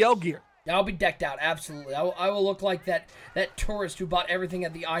NBL gear. I'll be decked out, absolutely. I will look like that tourist who bought everything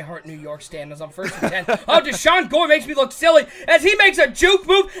at the iHeart New York stand as I'm 1st and 10. Oh, Deshaun Gore makes me look silly as he makes a juke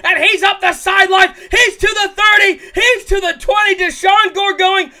move, and he's up the sideline. He's to the 30. He's to the 20. Deshaun Gore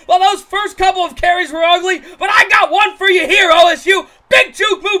going, well, those first couple of carries were ugly, but I got one for you here, OSU. Big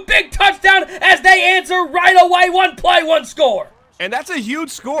juke move, big touchdown as they answer right away. 1 play, 1 score. And that's a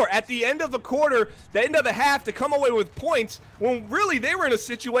huge score at the end of the quarter, the end of the half, to come away with points when really they were in a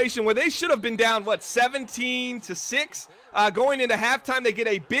situation where they should have been down, 17-6? Going into halftime, they get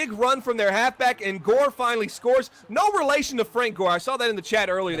a big run from their halfback, and Gore finally scores. No relation to Frank Gore. I saw that in the chat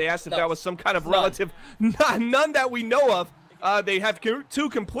earlier. They asked if that was some kind of relative. None that we know of. They have 2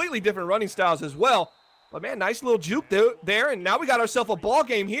 completely different running styles as well. But, man, nice little juke there. And now we got ourselves a ball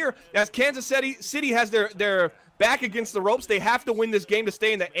game here as Kansas City has their back against the ropes. They have to win this game to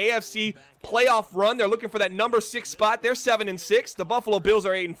stay in the AFC playoff run. They're looking for that number 6 spot. They're 7-6. The Buffalo Bills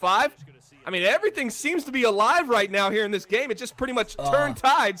are 8-5. I mean, everything seems to be alive right now here in this game. It just pretty much turned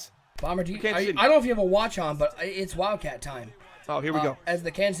tides. Bomber, I don't know if you have a watch on, but it's Wildcat time. Oh, here we go. As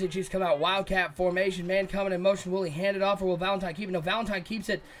the Kansas City Chiefs come out, Wildcat formation, man coming in motion. Will he hand it off, or will Valentine keep it? No, Valentine keeps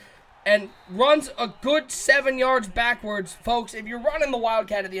it and runs a good 7 yards backwards. Folks, if you're running the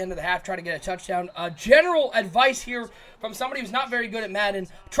Wildcat at the end of the half, try to get a touchdown. General advice here from somebody who's not very good at Madden: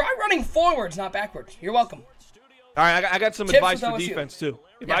 try running forwards, not backwards. You're welcome. All right, I got some Tips advice with for OSU. defense, too.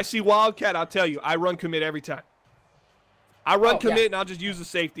 If Yeah. I see Wildcat, I'll tell you, I run commit every time. I run commit, yeah. and I'll just use the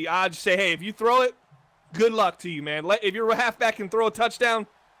safety. I'll just say, hey, if you throw it, good luck to you, man. If you're a halfback and throw a touchdown,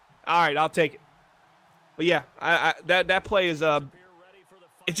 all right, I'll take it. But, yeah, that play is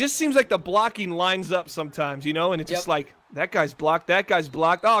it just seems like the blocking lines up sometimes, you know, and it's just like, that guy's blocked, that guy's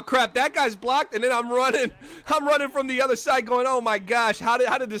blocked. Oh, crap, that guy's blocked, and then I'm running from the other side going, oh, my gosh, how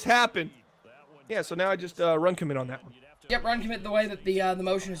did this happen? Yeah, so now I just run commit on that one. Yep, run commit the way that the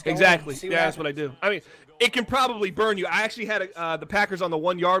motion is going. Exactly. See Yeah, that's what I do. I mean, it can probably burn you. I actually had the Packers on the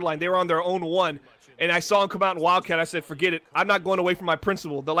 1 yard line. They were on their own one, and I saw them come out in Wildcat. I said, forget it. I'm not going away from my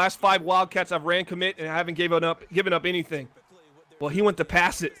principle. The last 5 Wildcats I've ran commit, and I haven't given up anything. Well, he went to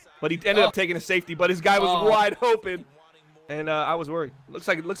pass it, but he ended up taking a safety. But his guy was wide open, and I was worried. Looks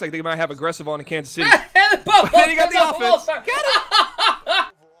like they might have aggressive on in Kansas City. Then you got the offense. Got it.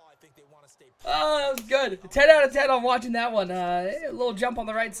 Oh, that was good. 10 out of 10 on watching that one. A little jump on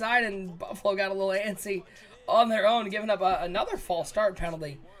the right side, and Buffalo got a little antsy on their own, giving up another false start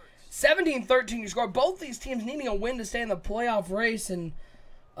penalty. 17-13 your score. Both these teams needing a win to stay in the playoff race, and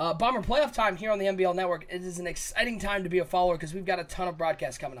Bomber playoff time here on the NBL Network. It is an exciting time to be a follower because we've got a ton of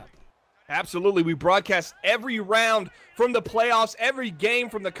broadcasts coming up. Absolutely. We broadcast every round from the playoffs, every game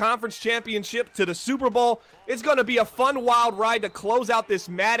from the conference championship to the Super Bowl. It's going to be a fun, wild ride to close out this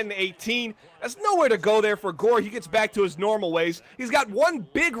Madden 18. There's nowhere to go there for Gore. He gets back to his normal ways. He's got one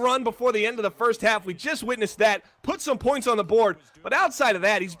big run before the end of the first half. We just witnessed that. Put some points on the board. But outside of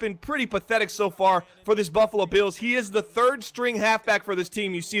that, he's been pretty pathetic so far for this Buffalo Bills. He is the third string halfback for this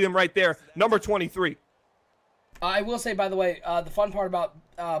team. You see them right there, number 23. I will say, by the way, the fun part about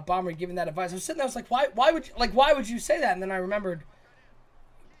Bomber giving that advice, I was sitting there, I was like, why would you say that? And then I remembered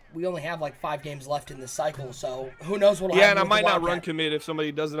we only have like 5 games left in this cycle, so who knows what'll happen. Yeah, and I might not run commit if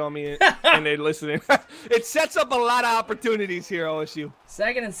somebody does it on me and they're listening. It sets up a lot of opportunities here, OSU.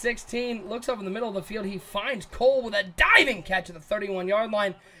 2nd and 16, looks over in the middle of the field. He finds Cole with a diving catch at the 31-yard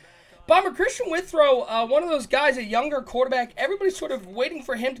line. Bomber Christian Withrow, one of those guys, a younger quarterback. Everybody's sort of waiting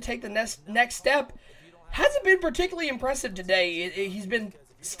for him to take the next step. Hasn't been particularly impressive today. He's been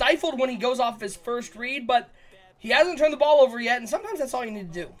stifled when he goes off his first read, but he hasn't turned the ball over yet, and sometimes that's all you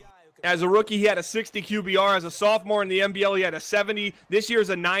need to do. As a rookie, he had a 60 QBR. As a sophomore in the NBL, he had a 70. This year's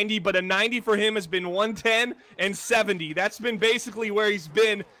a 90, but a 90 for him has been 110 and 70. That's been basically where he's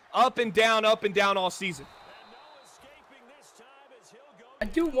been up and down all season. I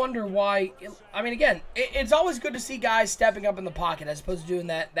do wonder why. I mean, again, it's always good to see guys stepping up in the pocket as opposed to doing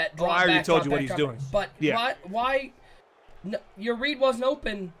that drop back. I already told you what he's doing. But yeah. Why no, your read wasn't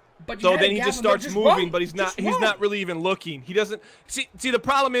open, but you so had then a he gap just in there. starts moving, run. but he's not really even looking. He doesn't see the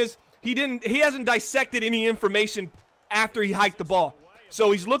problem is he hasn't dissected any information after he hiked the ball.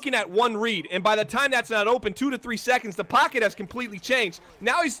 So he's looking at one read, and by the time that's not open, 2 to 3 seconds, the pocket has completely changed.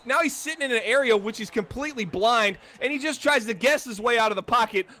 Now he's sitting in an area which is completely blind, and he just tries to guess his way out of the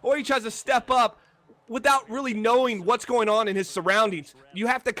pocket, or he tries to step up without really knowing what's going on in his surroundings. You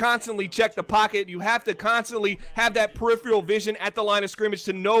have to constantly check the pocket. You have to constantly have that peripheral vision at the line of scrimmage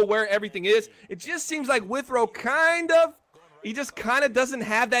to know where everything is. It just seems like Withrow he just kind of doesn't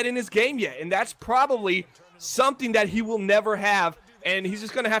have that in his game yet, and that's probably something that he will never have. And he's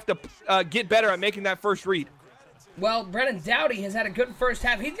just going to have to get better at making that first read. Well, Brennan Doughty has had a good first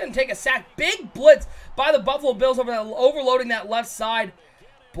half. He's going to take a sack. Big blitz by the Buffalo Bills overloading that left side.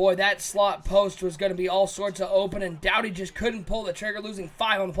 Boy, that slot post was going to be all sorts of open, and Doughty just couldn't pull the trigger, losing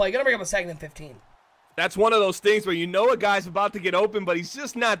 5 on the play. Going to bring up a 2nd and 15. That's one of those things where you know a guy's about to get open, but he's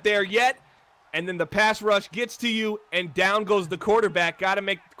just not there yet. And then the pass rush gets to you, and down goes the quarterback. Got to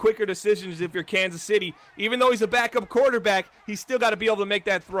make quicker decisions if you're Kansas City. Even though he's a backup quarterback, he's still got to be able to make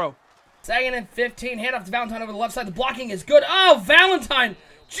that throw. 2nd and 15. Hand off to Valentine over the left side. The blocking is good. Oh, Valentine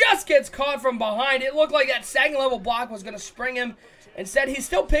just gets caught from behind. It looked like that second level block was going to spring him. Instead, he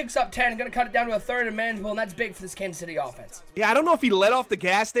still picks up 10 and going to cut it down to a 3rd and manageable, and that's big for this Kansas City offense. Yeah, I don't know if he let off the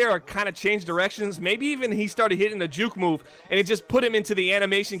gas there or kind of changed directions. Maybe even he started hitting the juke move, and it just put him into the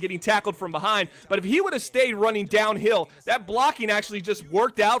animation getting tackled from behind. But if he would have stayed running downhill, that blocking actually just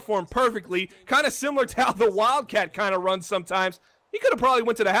worked out for him perfectly, kind of similar to how the Wildcat kind of runs sometimes. He could have probably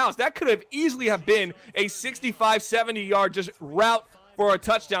went to the house. That could have easily have been a 65, 70-yard just route for a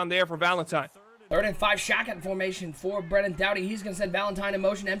touchdown there for Valentine. 3rd and 5 shotgun formation for Brennan Doughty. He's going to send Valentine in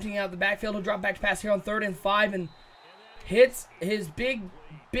motion, emptying out the backfield. He'll drop back to pass here on 3rd and 5, and hits his big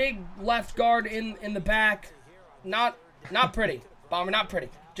left guard in the back. Not pretty, Bomber. Not pretty.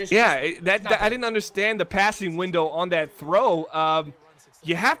 Just I didn't understand the passing window on that throw.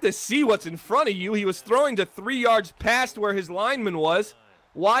 You have to see what's in front of you. He was throwing to 3 yards past where his lineman was.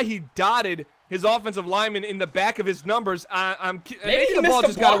 Why he dotted his offensive lineman in the back of his numbers, maybe the ball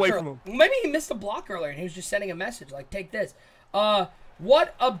just got away from him. Maybe he missed a block earlier, and he was just sending a message like, take this.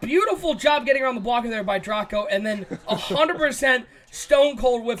 What a beautiful job getting around the blocker there by Draco, and then 100% stone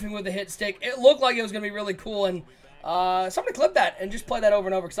cold whipping with the hit stick. It looked like it was going to be really cool, and somebody clip that and just play that over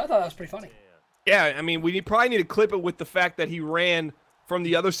and over, because I thought that was pretty funny. Yeah, I mean, we probably need to clip it with the fact that he ran from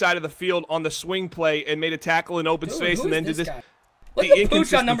the other side of the field on the swing play and made a tackle in open space, and then did this. Guy? Look at the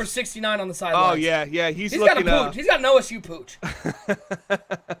pooch on number 69 on the sideline. Oh, yeah, he's looking, got a pooch. He's got an OSU pooch.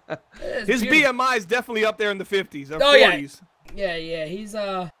 His BMI is definitely up there in the 50s or 40s. Yeah,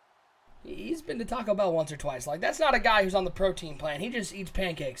 he's been to Taco Bell once or twice. Like, that's not a guy who's on the protein plan. He just eats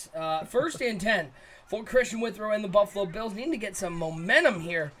pancakes. 1st and 10 for Christian Withrow and the Buffalo Bills. Need to get some momentum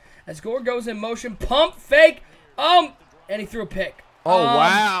here as Gore goes in motion. Pump, fake, and he threw a pick. Oh,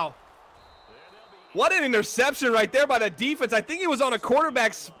 wow. What an interception right there by the defense. I think he was on a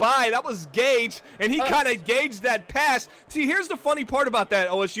quarterback spy. That was Gage, and he kind of gauged that pass. See, here's the funny part about that,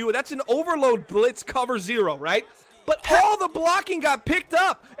 OSU. That's an overload blitz cover 0, right? But all the blocking got picked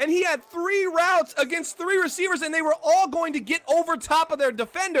up, and he had 3 routes against 3 receivers, and they were all going to get over top of their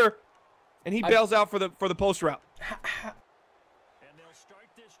defender, and he bails out for the post route. And they'll start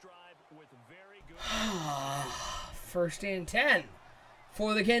this drive with very good 1st and 10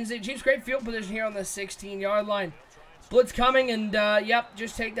 for the Kansas City Chiefs. Great field position here on the 16-yard line. Blitz coming, and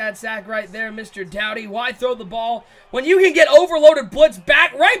just take that sack right there, Mr. Dowdy. Why throw the ball when you can get overloaded blitz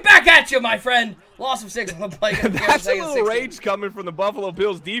right back at you, my friend? Loss of 6 on the play. That's a little rage coming from the Buffalo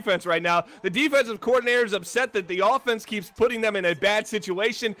Bills defense right now. The defensive coordinator is upset that the offense keeps putting them in a bad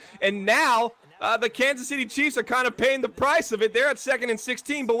situation, and now the Kansas City Chiefs are kind of paying the price of it. They're at 2nd and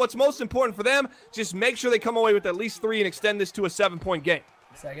 16, but what's most important for them, just make sure they come away with at least 3 and extend this to a 7-point game.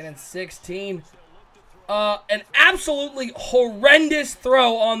 2nd and 16. An absolutely horrendous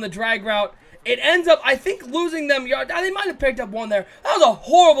throw on the drag route. It ends up, I think, losing them yards. They might have picked up 1 there. That was a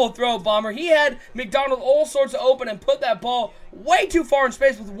horrible throw, Bomber. He had McDonald all sorts of open and put that ball way too far in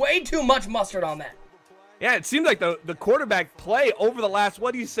space with way too much mustard on that. Yeah, it seems like the quarterback play over the last,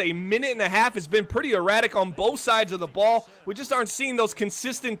 minute and a half has been pretty erratic on both sides of the ball. We just aren't seeing those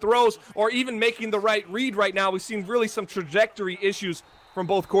consistent throws or even making the right read right now. We've seen really some trajectory issues from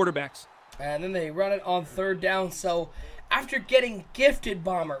both quarterbacks. And then they run it on 3rd down. So after getting gifted,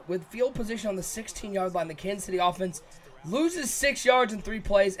 Bomber, with field position on the 16-yard line, the Kansas City offense loses 6 yards in 3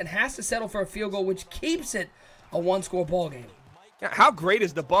 plays and has to settle for a field goal, which keeps it a 1-score ball game. How great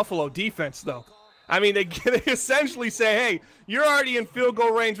is the Buffalo defense, though? I mean, they essentially say, hey, you're already in field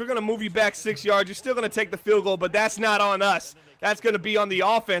goal range. We're going to move you back 6 yards. You're still going to take the field goal, but that's not on us. That's going to be on the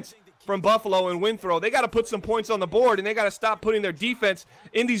offense from Buffalo and Withrow. They got to put some points on the board, and they got to stop putting their defense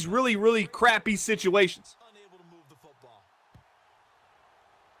in these really, really crappy situations.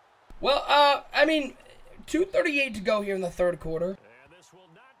 Well, 2:38 to go here in the 3rd quarter.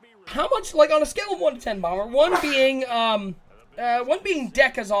 How much, like on a scale of 1 to 10, Bomber, 1 being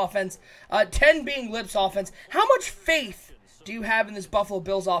Decca's offense, 10 being Lip's offense, how much faith do you have in this Buffalo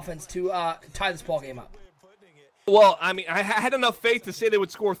Bills offense to tie this ball game up? Well, I mean, I had enough faith to say they would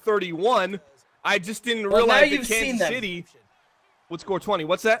score 31. I just didn't realize that Kansas City would score 20.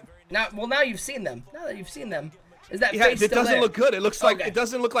 What's that? Now you've seen them. Now that you've seen them, is that faith it still doesn't there? look good. It looks like it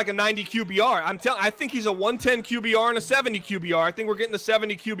doesn't look like a 90 QBR. I think he's a 110 QBR and a 70 QBR. I think we're getting the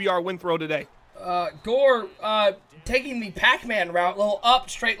 70 QBR Withrow today. Gore taking the Pac-Man route, little up,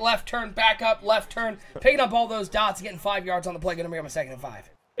 straight left turn, back up, left turn, picking up all those dots, getting 5 yards on the play, going to bring him a 2nd and 5.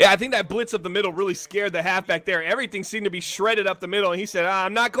 Yeah, I think that blitz up the middle really scared the halfback there. Everything seemed to be shredded up the middle, and he said,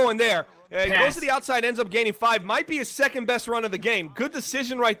 I'm not going there. He goes to the outside, ends up gaining 5. Might be his 2nd best run of the game. Good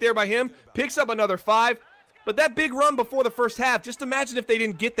decision right there by him. Picks up another 5. But that big run before the first half, just imagine if they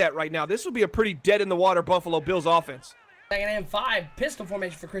didn't get that right now. This would be a pretty dead-in-the-water Buffalo Bills offense. 2nd and 5. Pistol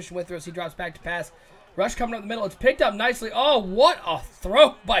formation for Christian Withrow as he drops back to pass. Rush coming up the middle. It's picked up nicely. Oh, what a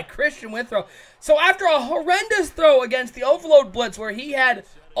throw by Christian Withrow. So after a horrendous throw against the overload blitz where he had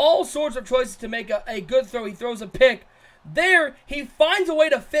all sorts of choices to make a good throw, he throws a pick. There, he finds a way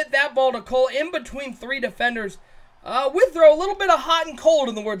to fit that ball to Cole in between 3 defenders. Withrow, a little bit of hot and cold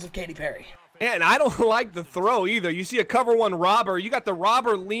in the words of Katy Perry. Yeah, and I don't like the throw either. You see a cover 1 robber. You got the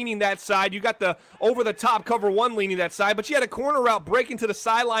robber leaning that side. You got the over-the-top cover 1 leaning that side. But you had a corner route breaking to the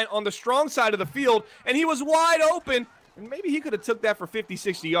sideline on the strong side of the field, and he was wide open. And maybe he could have took that for 50,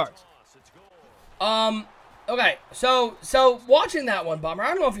 60 yards. Okay, so watching that one, Bomber, I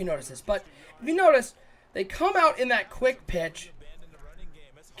don't know if you noticed this, but if you notice, they come out in that quick pitch.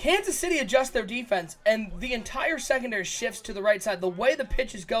 Kansas City adjusts their defense, and the entire secondary shifts to the right side. The way the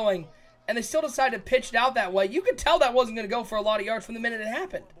pitch is going, and they still decide to pitch it out that way. You could tell that wasn't going to go for a lot of yards from the minute it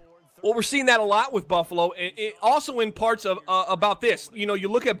happened. Well, we're seeing that a lot with Buffalo. It also in parts of about this. You know, you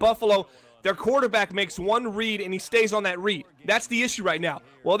look at Buffalo, their quarterback makes one read, and he stays on that read. That's the issue right now.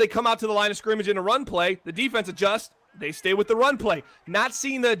 Well, they come out to the line of scrimmage in a run play. The defense adjusts. They stay with the run play. Not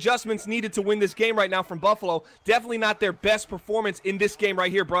seeing the adjustments needed to win this game right now from Buffalo. Definitely not their best performance in this game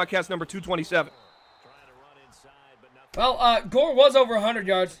right here, broadcast number 227. Well, Gore was over 100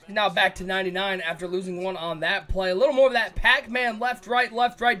 yards. He's now back to 99 after losing one on that play. A little more of that Pac-Man left,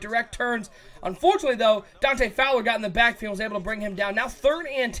 right, direct turns. Unfortunately, though, Dante Fowler got in the backfield and was able to bring him down. Now 3rd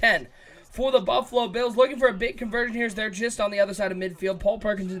and 10 for the Buffalo Bills. Looking for a big conversion here as they're just on the other side of midfield. Paul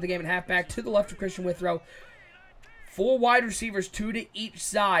Perkins into the game at halfback to the left of Christian Withrow. 4 wide receivers, 2 to each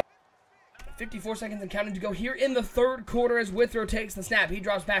side. 54 seconds and counting to go here in the 3rd quarter as Withrow takes the snap. He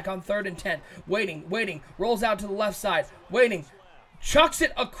drops back on 3rd and 10. Waiting, rolls out to the left side. Waiting, chucks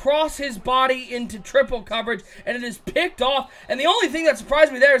it across his body into triple coverage, and it is picked off. And the only thing that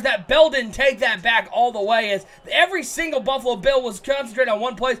surprised me there is that Bell didn't take that back all the way, as every single Buffalo Bill was concentrated on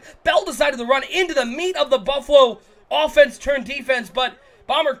one place. Bell decided to run into the meat of the Buffalo offense turned defense, but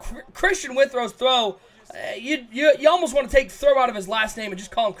Bomber Christian Withrow's throw, you almost want to take throw out of his last name and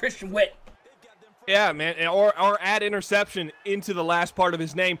just call him Christian Witt. Yeah, man, or add interception into the last part of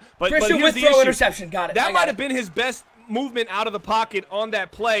his name. But Christian here's the Withrow issue. interception, got it. That might have been his best movement out of the pocket on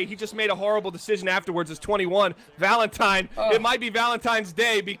that play. He just made a horrible decision afterwards as 21. Valentine, it might be Valentine's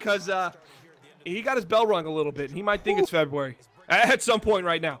Day because he got his bell rung a little bit. He might think it's February at some point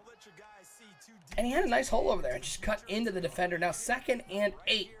right now. And he had a nice hole over there and just cut into the defender. Now 2nd and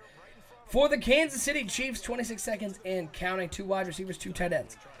 8 for the Kansas City Chiefs. 26 seconds and counting. 2 wide receivers, 2 tight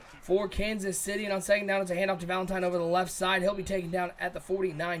ends for Kansas City. And on 2nd down, it's a handoff to Valentine over the left side. He'll be taken down at the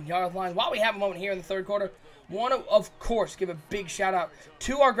 49-yard line. While we have a moment here in the 3rd quarter, want to, of course, give a big shout-out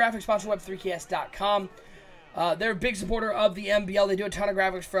to our graphics sponsor, Web3KS.com. They're a big supporter of the MBL. They do a ton of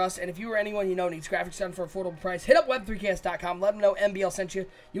graphics for us. And if you or anyone you know needs graphics done for an affordable price, hit up Web3KS.com. Let them know MBL sent you.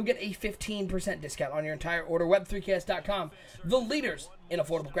 You'll get a 15% discount on your entire order. Web3KS.com, the leaders in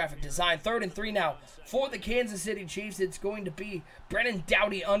affordable graphic design. 3rd and 3 now for the Kansas City Chiefs. It's going to be Brennan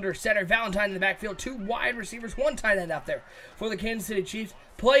Doughty under center. Valentine in the backfield. 2 wide receivers, 1 tight end out there for the Kansas City Chiefs.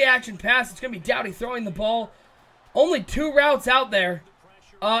 Play action pass. It's going to be Doughty throwing the ball. Only 2 routes out there.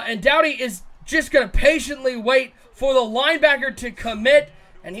 And Doughty is just going to patiently wait for the linebacker to commit,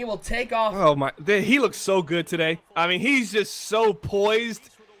 and he will take off. Oh, my. He looks so good today. I mean, he's just so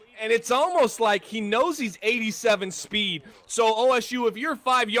poised, and it's almost like he knows he's 87 speed. So, OSU, if you're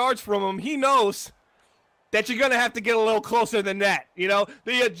 5 yards from him, he knows that you're going to have to get a little closer than that. You know,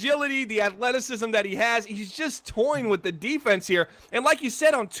 the agility, the athleticism that he has, he's just toying with the defense here. And like you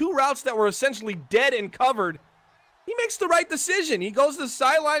said, on 2 routes that were essentially dead and covered, he makes the right decision. He goes to the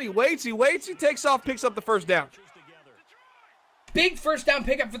sideline, he waits, he takes off, picks up the 1st down. Big 1st down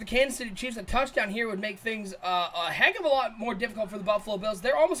pickup for the Kansas City Chiefs. A touchdown here would make things a heck of a lot more difficult for the Buffalo Bills.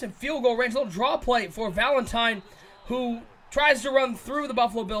 They're almost in field goal range. A little draw play for Valentine, who tries to run through the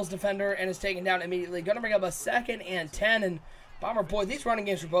Buffalo Bills defender and is taken down immediately. Going to bring up a 2nd and 10. And Bomber, boy, these running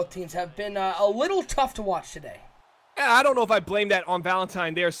games for both teams have been a little tough to watch today. I don't know if I blame that on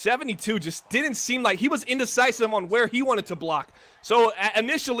Valentine there. 72 just didn't seem like he was indecisive on where he wanted to block. So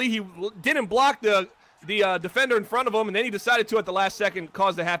initially he didn't block the defender in front of him, and then he decided to at the last second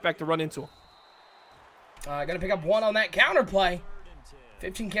cause the halfback to run into him. Going to pick up 1 on that counter play.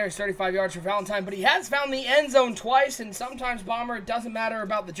 15 carries, 35 yards for Valentine, but he has found the end zone twice, and sometimes, Bomber, it doesn't matter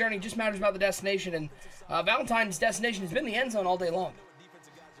about the journey, it just matters about the destination, and Valentine's destination has been the end zone all day long.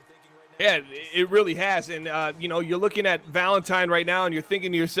 Yeah, it really has. And, you know, you're looking at Valentine right now and you're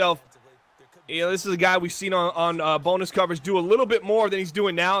thinking to yourself, you know, this is a guy we've seen on bonus coverage do a little bit more than he's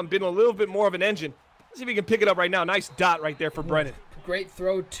doing now and been a little bit more of an engine. Let's see if he can pick it up right now. Nice dot right there for Brennan. Great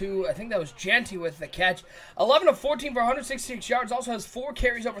throw to, I think that was Genty with the catch. 11 of 14 for 166 yards. Also has 4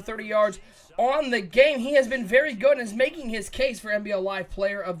 carries over 30 yards on the game. He has been very good and is making his case for NBL Live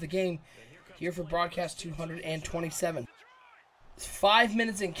Player of the Game here for broadcast 227. 5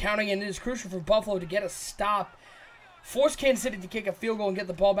 minutes and counting, and it is crucial for Buffalo to get a stop, force Kansas City to kick a field goal and get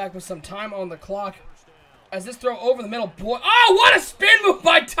the ball back with some time on the clock. As this throw over the middle, boy, oh, what a spin move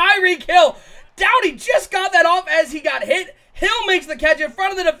by Tyreek Hill. Doughty just got that off as he got hit. Hill makes the catch in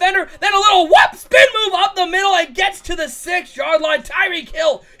front of the defender, then a little whoop spin move up the middle and gets to the 6-yard line. Tyreek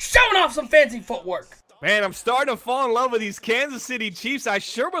Hill showing off some fancy footwork. Man, I'm starting to fall in love with these Kansas City Chiefs. I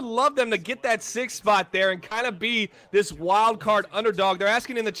sure would love them to get that 6th spot there and kind of be this wild card underdog. They're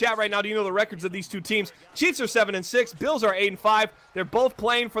asking in the chat right now, do you know the records of these two teams? Chiefs are 7-6, Bills are 8-5. They're both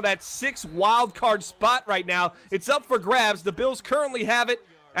playing for that 6th wild card spot right now. It's up for grabs. The Bills currently have it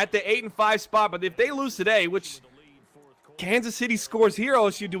at the 8-5 spot, but if they lose today, which Kansas City scores here,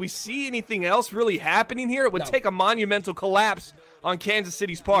 OSU, do we see anything else really happening here? It would take a monumental collapse on Kansas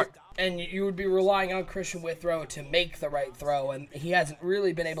City's part. And you would be relying on Christian Withrow to make the right throw, and he hasn't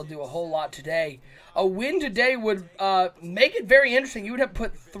really been able to do a whole lot today. A win today would make it very interesting. You would have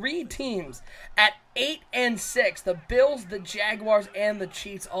put 3 teams at 8-6. The Bills, the Jaguars, and the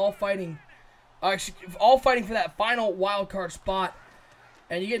Chiefs all fighting for that final wild card spot.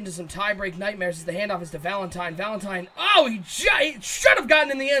 And you get into some tie-break nightmares as the handoff is to Valentine. Valentine, oh, he should have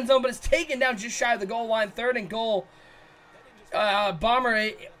gotten in the end zone, but it's taken down just shy of the goal line. 3rd and goal.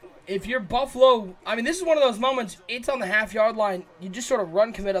 Bomber, if you're Buffalo, I mean, this is one of those moments, it's on the half-yard line. You just sort of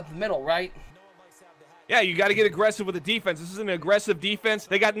run commit up the middle, right? Yeah, you got to get aggressive with the defense. This is an aggressive defense.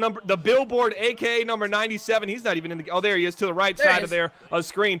 They got the billboard, a.k.a. number 97. He's not even in the – oh, there he is to the right side of their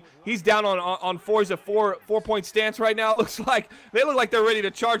screen. He's down on 4. He's a four-point stance right now. It looks like – they look like they're ready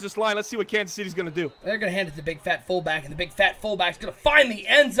to charge this line. Let's see what Kansas City's going to do. They're going to hand it to the big fat fullback, and the big fat fullback's going to find the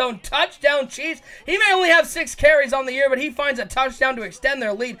end zone. Touchdown, Chiefs. He may only have 6 carries on the year, but he finds a touchdown to extend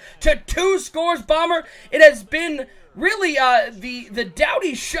their lead to 2 scores, Bomber. It has been really the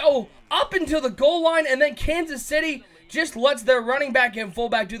Dowdy show up until the goal line, and then Kansas City just lets their running back and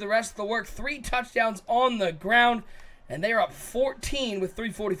fullback do the rest of the work. 3 touchdowns on the ground, and they are up 14 with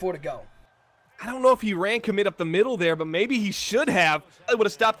 3:44 to go. I don't know if he ran commit up the middle there, but maybe he should have. It would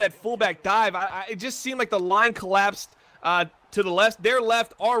have stopped that fullback dive. It just seemed like the line collapsed to the left, their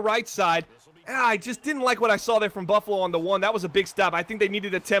left, our right side. I just didn't like what I saw there from Buffalo on the 1. That was a big stop. I think they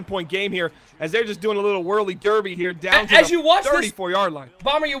needed a 10-point game here as they're just doing a little whirly derby here down to the 34-yard line.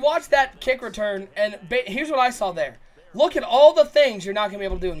 Bomber, you watch that kick return, and here's what I saw there. Look at all the things you're not going to be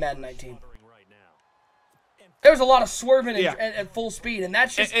able to do in Madden 19. There's a lot of swerving at full speed, and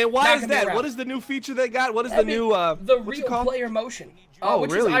that's just and why is that? What is the new feature they got? What is the new the real player motion? Oh,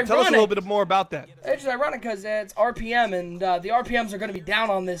 really? Tell us a little bit more about that. It's just ironic because it's RPM, and the RPMs are going to be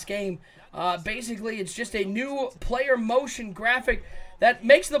down on this game. Basically, it's just a new player motion graphic that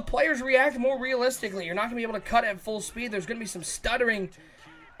makes the players react more realistically. You're not going to be able to cut at full speed. There's going to be some stuttering,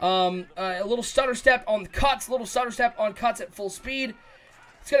 a little stutter step on cuts, a little stutter step on cuts at full speed.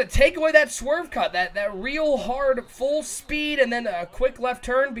 It's going to take away that swerve cut, that real hard full speed, and then a quick left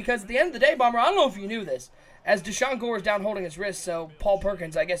turn, because at the end of the day, Bomber, I don't know if you knew this, as Deshaun Gore is down holding his wrist, so Paul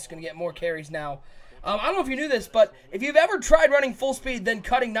Perkins, I guess, is going to get more carries now. I don't know if you knew this, but if you've ever tried running full speed then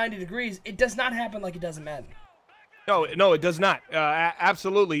cutting 90 degrees, it does not happen like it does in Madden. No, it does not.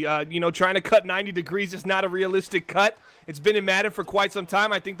 Absolutely. Trying to cut 90 degrees is not a realistic cut. It's been in Madden for quite some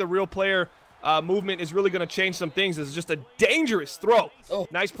time. I think the real player movement is really going to change some things. It's just a dangerous throw. Oh.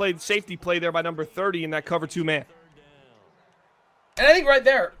 Nice play, safety play there by number 30 in that cover 2 man. And I think right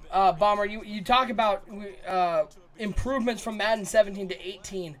there, Bomber, you talk about improvements from Madden 17 to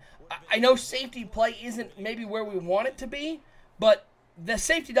 18. I know safety play isn't maybe where we want it to be, but the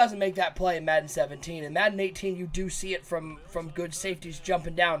safety doesn't make that play in Madden 17. In Madden 18, you do see it from good safeties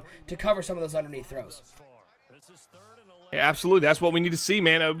jumping down to cover some of those underneath throws. Yeah, absolutely. That's what we need to see,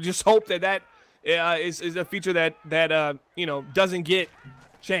 man. I just hope that is a feature that doesn't get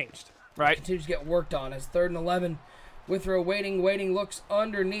changed, right? Continues to get worked on as 3rd and 11. Withrow waiting, looks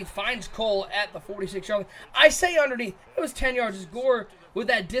underneath, finds Cole at the 46-yard line. I say underneath. It was 10 yards. As Gore, with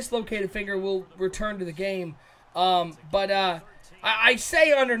that dislocated finger, will return to the game. But I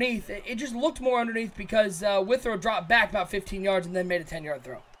say underneath. It just looked more underneath because Withrow dropped back about 15 yards and then made a 10-yard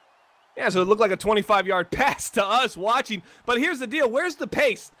throw. Yeah, so it looked like a 25-yard pass to us watching. But here's the deal. Where's the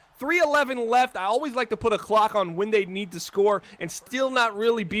pace? 3:11 left. I always like to put a clock on when they need to score and still not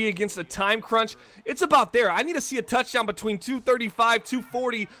really be against a time crunch. It's about there. I need to see a touchdown between 2:35,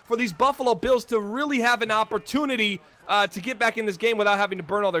 2:40 for these Buffalo Bills to really have an opportunity to get back in this game without having to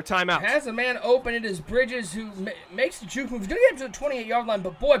burn all their timeouts. Has a man open. It is Bridges who makes the juke move. He's going to get up to the 28-yard line,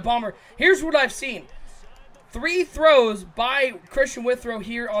 but boy, Bomber, here's what I've seen. 3 throws by Christian Withrow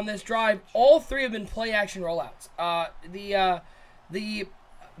here on this drive. All 3 have been play-action rollouts. The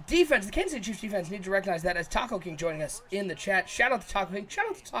defense, the Kansas City Chiefs defense, needs to recognize that as Taco King joining us in the chat. Shout out to Taco King. Shout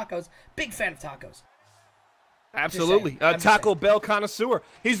out to Tacos. Big fan of tacos. Absolutely. Taco Bell connoisseur.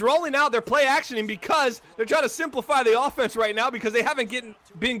 He's rolling out their play actioning because they're trying to simplify the offense right now because they haven't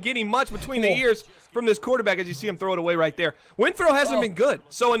been getting much between the ears from this quarterback as you see him throw it away right there. Winthrow hasn't been good.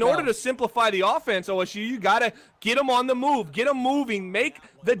 So in order to simplify the offense, OSU, you got to get him on the move, get him moving, make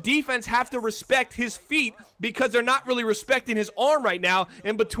the defense have to respect his feet because they're not really respecting his arm right now.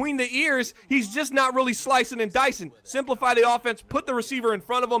 And between the ears, he's just not really slicing and dicing. Simplify the offense, put the receiver in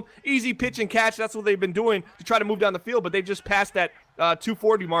front of him, easy pitch and catch. That's what they've been doing to try to move down the field, but they've just passed that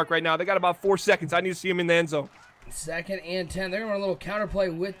 240 mark right now. They got about 4 seconds. I need to see him in the end zone. 2nd and 10. They're going to run a little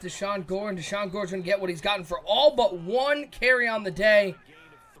counterplay with Deshaun Gore, and Deshaun Gore's going to get what he's gotten for all but 1 carry on the day.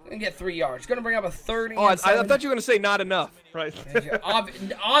 Going to get 3 yards. Going to bring up a 3rd and 7. I thought you were going to say not enough, right?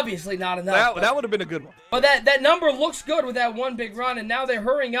 Obviously not enough. That would have been a good one. But that number looks good with that one big run, and now they're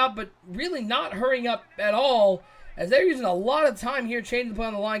hurrying up, but really not hurrying up at all, as they're using a lot of time here, changing the play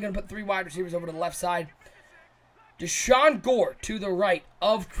on the line. Going to put 3 wide receivers over to the left side. Deshaun Gore to the right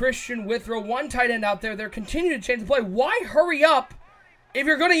of Christian Withrow. 1 tight end out there. They're continuing to change the play. Why hurry up if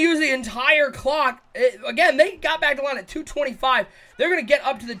you're going to use the entire clock? Again, they got back to line at 2:25. They're going to get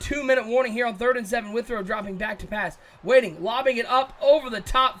up to the 2-minute warning here on 3rd and 7. Withrow dropping back to pass. Waiting, lobbing it up over the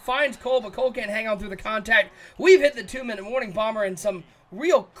top. Finds Cole, but Cole can't hang on through the contact. We've hit the 2-minute warning, Bomber, and some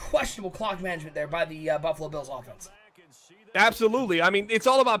real questionable clock management there by the Buffalo Bills offense. Absolutely. I mean, it's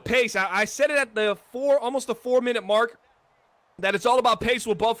all about pace. I said it at the almost the 4-minute mark that it's all about pace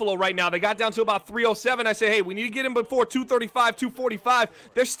with Buffalo right now. They got down to about 3:07. I say, hey, we need to get in before 2:35, 2:45.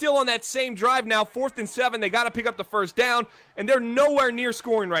 They're still on that same drive now, 4th and 7. They got to pick up the 1st down, and they're nowhere near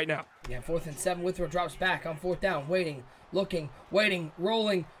scoring right now. Yeah, 4th and 7. Withrow drops back on 4th down, waiting, looking, waiting,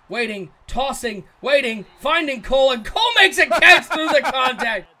 rolling, waiting, tossing, waiting, finding Cole, and Cole makes a catch through the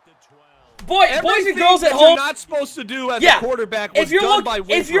contact. Boys and girls at home, you're not supposed to do as a quarterback was done by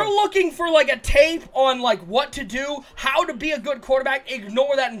Withrow. If you're looking for like a tape on like what to do, how to be a good quarterback,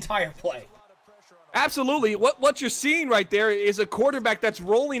 ignore that entire play. Absolutely. What you're seeing right there is a quarterback that's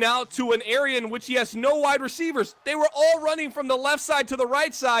rolling out to an area in which he has no wide receivers. They were all running from the left side to the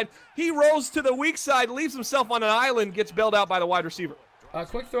right side. He rolls to the weak side, leaves himself on an island, gets bailed out by the wide receiver.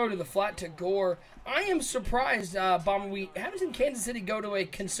 Quick throw to the flat to Gore. I am surprised, Bomber, we haven't seen Kansas City go to a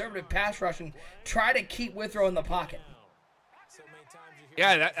conservative pass rush and try to keep Withrow in the pocket.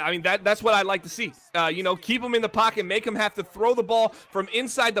 Yeah, that's what I'd like to see. Keep him in the pocket, make him have to throw the ball from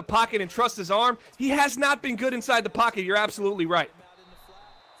inside the pocket and trust his arm. He has not been good inside the pocket. You're absolutely right.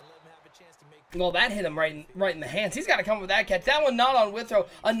 Well, that hit him right in the hands. He's got to come up with that catch. That one not on Withrow.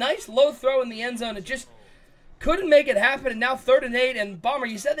 A nice low throw in the end zone. It just couldn't make it happen, and now 3rd and 8. And Bomber,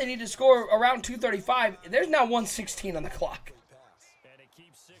 you said they need to score around 2:35. There's now 1:16 on the clock.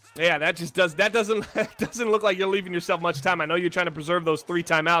 Yeah, that doesn't look like you're leaving yourself much time. I know you're trying to preserve those 3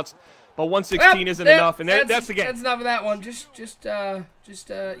 timeouts, but 1:16 isn't enough, and that's the game. That's enough of that one.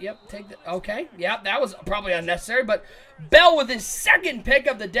 Yep, take that. Okay, yeah, that was probably unnecessary, but Bell with his 2nd pick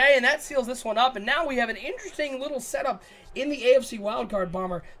of the day, and that seals this one up. And now we have an interesting little setup in the AFC wildcard,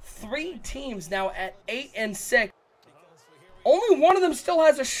 Bomber. 3 teams now at 8 and 6. Only one of them still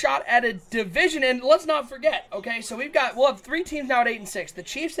has a shot at a division, and let's not forget, okay, so we'll have 3 teams now at 8 and 6. The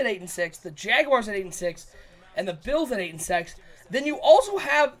Chiefs at 8 and 6, the Jaguars at 8 and 6, and the Bills at 8 and 6. Then you also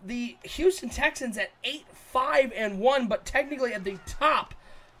have the Houston Texans at 8-5 and 1, but technically at the top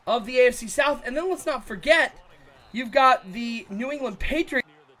of the AFC South. And then let's not forget, you've got the New England Patriots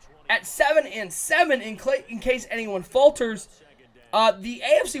at 7 and 7 in case anyone falters. The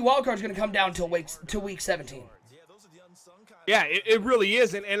AFC wildcard is going to come down to week 17. Yeah, it really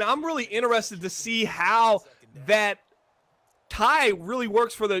is, and I'm really interested to see how that tie really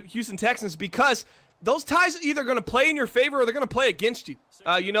works for the Houston Texans, because those ties are either going to play in your favor or they're going to play against you.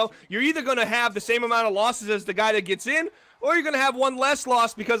 You're either going to have the same amount of losses as the guy that gets in, or you're going to have one less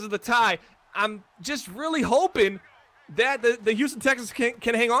loss because of the tie. I'm just really hoping that the Houston Texans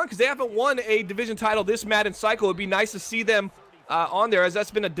can hang on, because they haven't won a division title this Madden cycle. It'd be nice to see them on there, as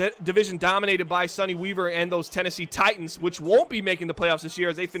that's been a division dominated by Sonny Weaver and those Tennessee Titans, which won't be making the playoffs this year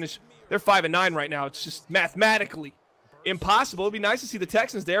as they're 5-9 right now. It's just mathematically impossible. It'd be nice to see the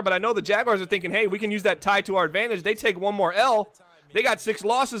Texans there, but I know the Jaguars are thinking, hey, we can use that tie to our advantage. They take one more L. They got 6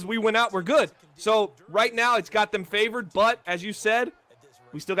 losses. We went out. We're good. So right now it's got them favored, but as you said,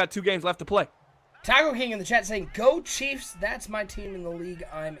 we still got 2 games left to play. Taco King in the chat saying, go Chiefs. That's my team in the league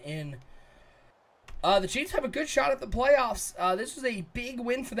I'm in. The Chiefs have a good shot at the playoffs. This was a big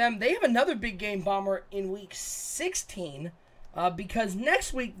win for them. They have another big game, Bomber, in week 16 because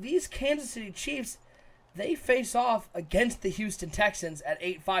next week these Kansas City Chiefs, they face off against the Houston Texans at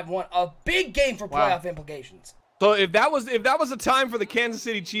 8-5-1. A big game for playoff implications. So if that was a time for the Kansas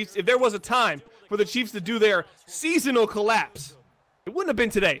City Chiefs, if there was a time for the Chiefs to do their seasonal collapse, it wouldn't have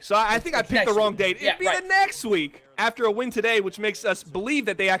been today. So I think I picked the wrong date. It'd be the next week after a win today, which makes us believe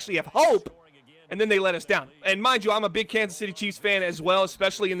that they actually have hope. and then they let us down. And mind you, I'm a big Kansas City Chiefs fan as well,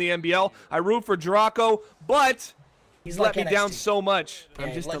 especially in the NBL. I root for Draco, but he's let me down so much. Yeah,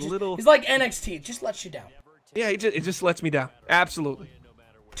 I'm just a little. He's like NXT. It just lets you down. Yeah, it just lets me down. Absolutely.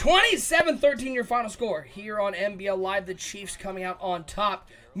 27-13 your final score here on NBL Live. The Chiefs coming out on top.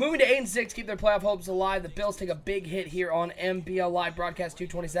 Moving to 8-6, keep their playoff hopes alive. The Bills take a big hit here on NBL Live Broadcast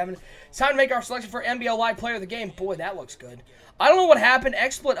 227. It's time to make our selection for NBL Live Player of the Game. Boy, that looks good. I don't know what happened.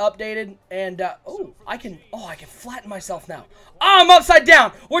 XSplit updated, and I can flatten myself now. I'm upside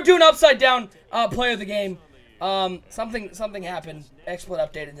down. We're doing upside down Player of the Game. Something happened. XSplit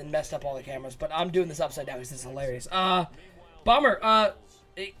updated and messed up all the cameras, but I'm doing this upside down because this is hilarious. Bummer.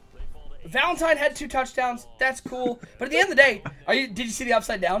 Valentine had 2 touchdowns. That's cool. But at the end of the day, did you see the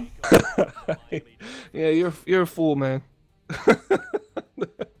upside down? Yeah, you're a fool, man.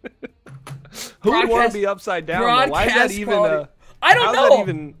 Who would want to be upside down? Why is that even? I don't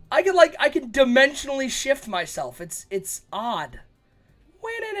know. I can dimensionally shift myself. It's odd.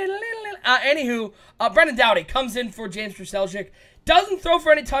 Anywho, Brendan Doughty comes in for James Truselczyk. Doesn't throw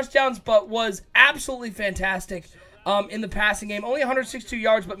for any touchdowns, but was absolutely fantastic. In the passing game. Only 162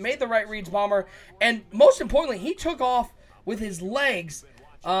 yards, but made the right reads, Bomber. And most importantly, he took off with his legs.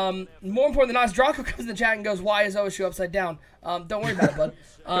 More important than us, Draco comes in the chat and goes, "Why is OSU upside down?" Don't worry about it, bud.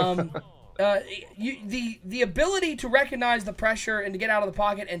 The ability to recognize the pressure and to get out of the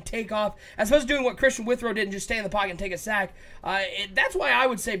pocket and take off, as opposed to doing what Christian Withrow did and just stay in the pocket and take a sack, that's why I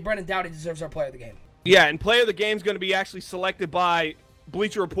would say Brendan Doughty deserves our player of the game. Yeah, and player of the game is going to be actually selected by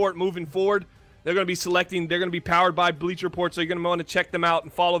Bleacher Report moving forward. They're going to be powered by Bleacher Report, so you're going to want to check them out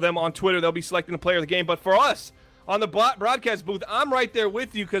and follow them on Twitter. They'll be selecting the player of the game. But for us, on the broadcast booth, I'm right there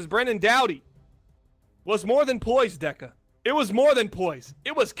with you because Brendan Doughty was more than poised, Deca. It was more than poised.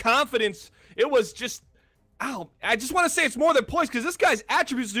 It was confidence. It was just, I just want to say it's more than poised because this guy's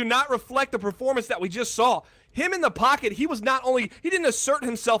attributes do not reflect the performance that we just saw. Him in the pocket, he didn't assert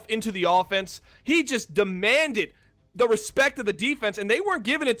himself into the offense. He just demanded the respect of the defense, and they weren't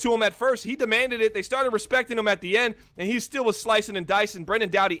giving it to him at first. He demanded it. They started respecting him at the end, and he still was slicing and dicing. Brendan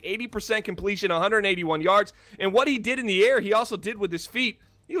Doughty, 80% completion, 181 yards. And what he did in the air, he also did with his feet.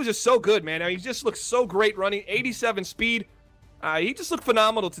 He was just so good, man. I mean, he just looked so great running, 87 speed. He just looked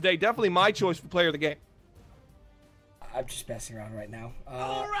phenomenal today. Definitely my choice for player of the game. I'm just messing around right now.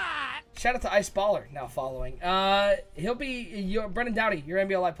 All right. Shout out to Ice Baller now following. He'll be Brendan Doughty, your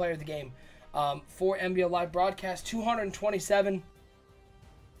NBL Live Player of the Game. For NBL Live Broadcast 227.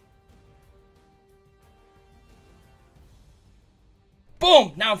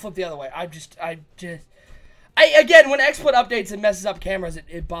 Boom! Now I'm flipped the other way. Again, when XSplit updates and messes up cameras,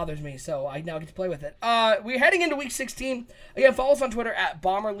 it bothers me, so I now get to play with it. We're heading into Week 16. Again, follow us on Twitter at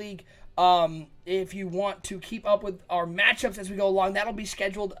Bomber League. If you want to keep up with our matchups as we go along, that'll be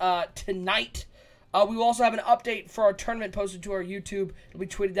scheduled tonight. We will also have an update for our tournament posted to our YouTube. It'll be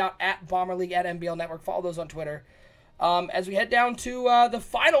tweeted out at Bomber League, at NBL Network. Follow those on Twitter. As we head down to the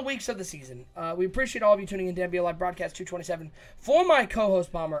final weeks of the season, we appreciate all of you tuning in to NBL Live Broadcast 227. For my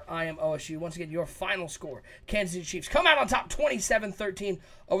co-host, Bomber, I am OSU. Once again, your final score, Kansas City Chiefs come out on top 27-13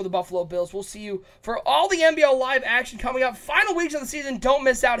 over the Buffalo Bills. We'll see you for all the NBL Live action coming up. Final weeks of the season. Don't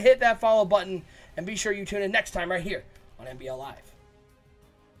miss out. Hit that follow button. And be sure you tune in next time right here on NBL Live.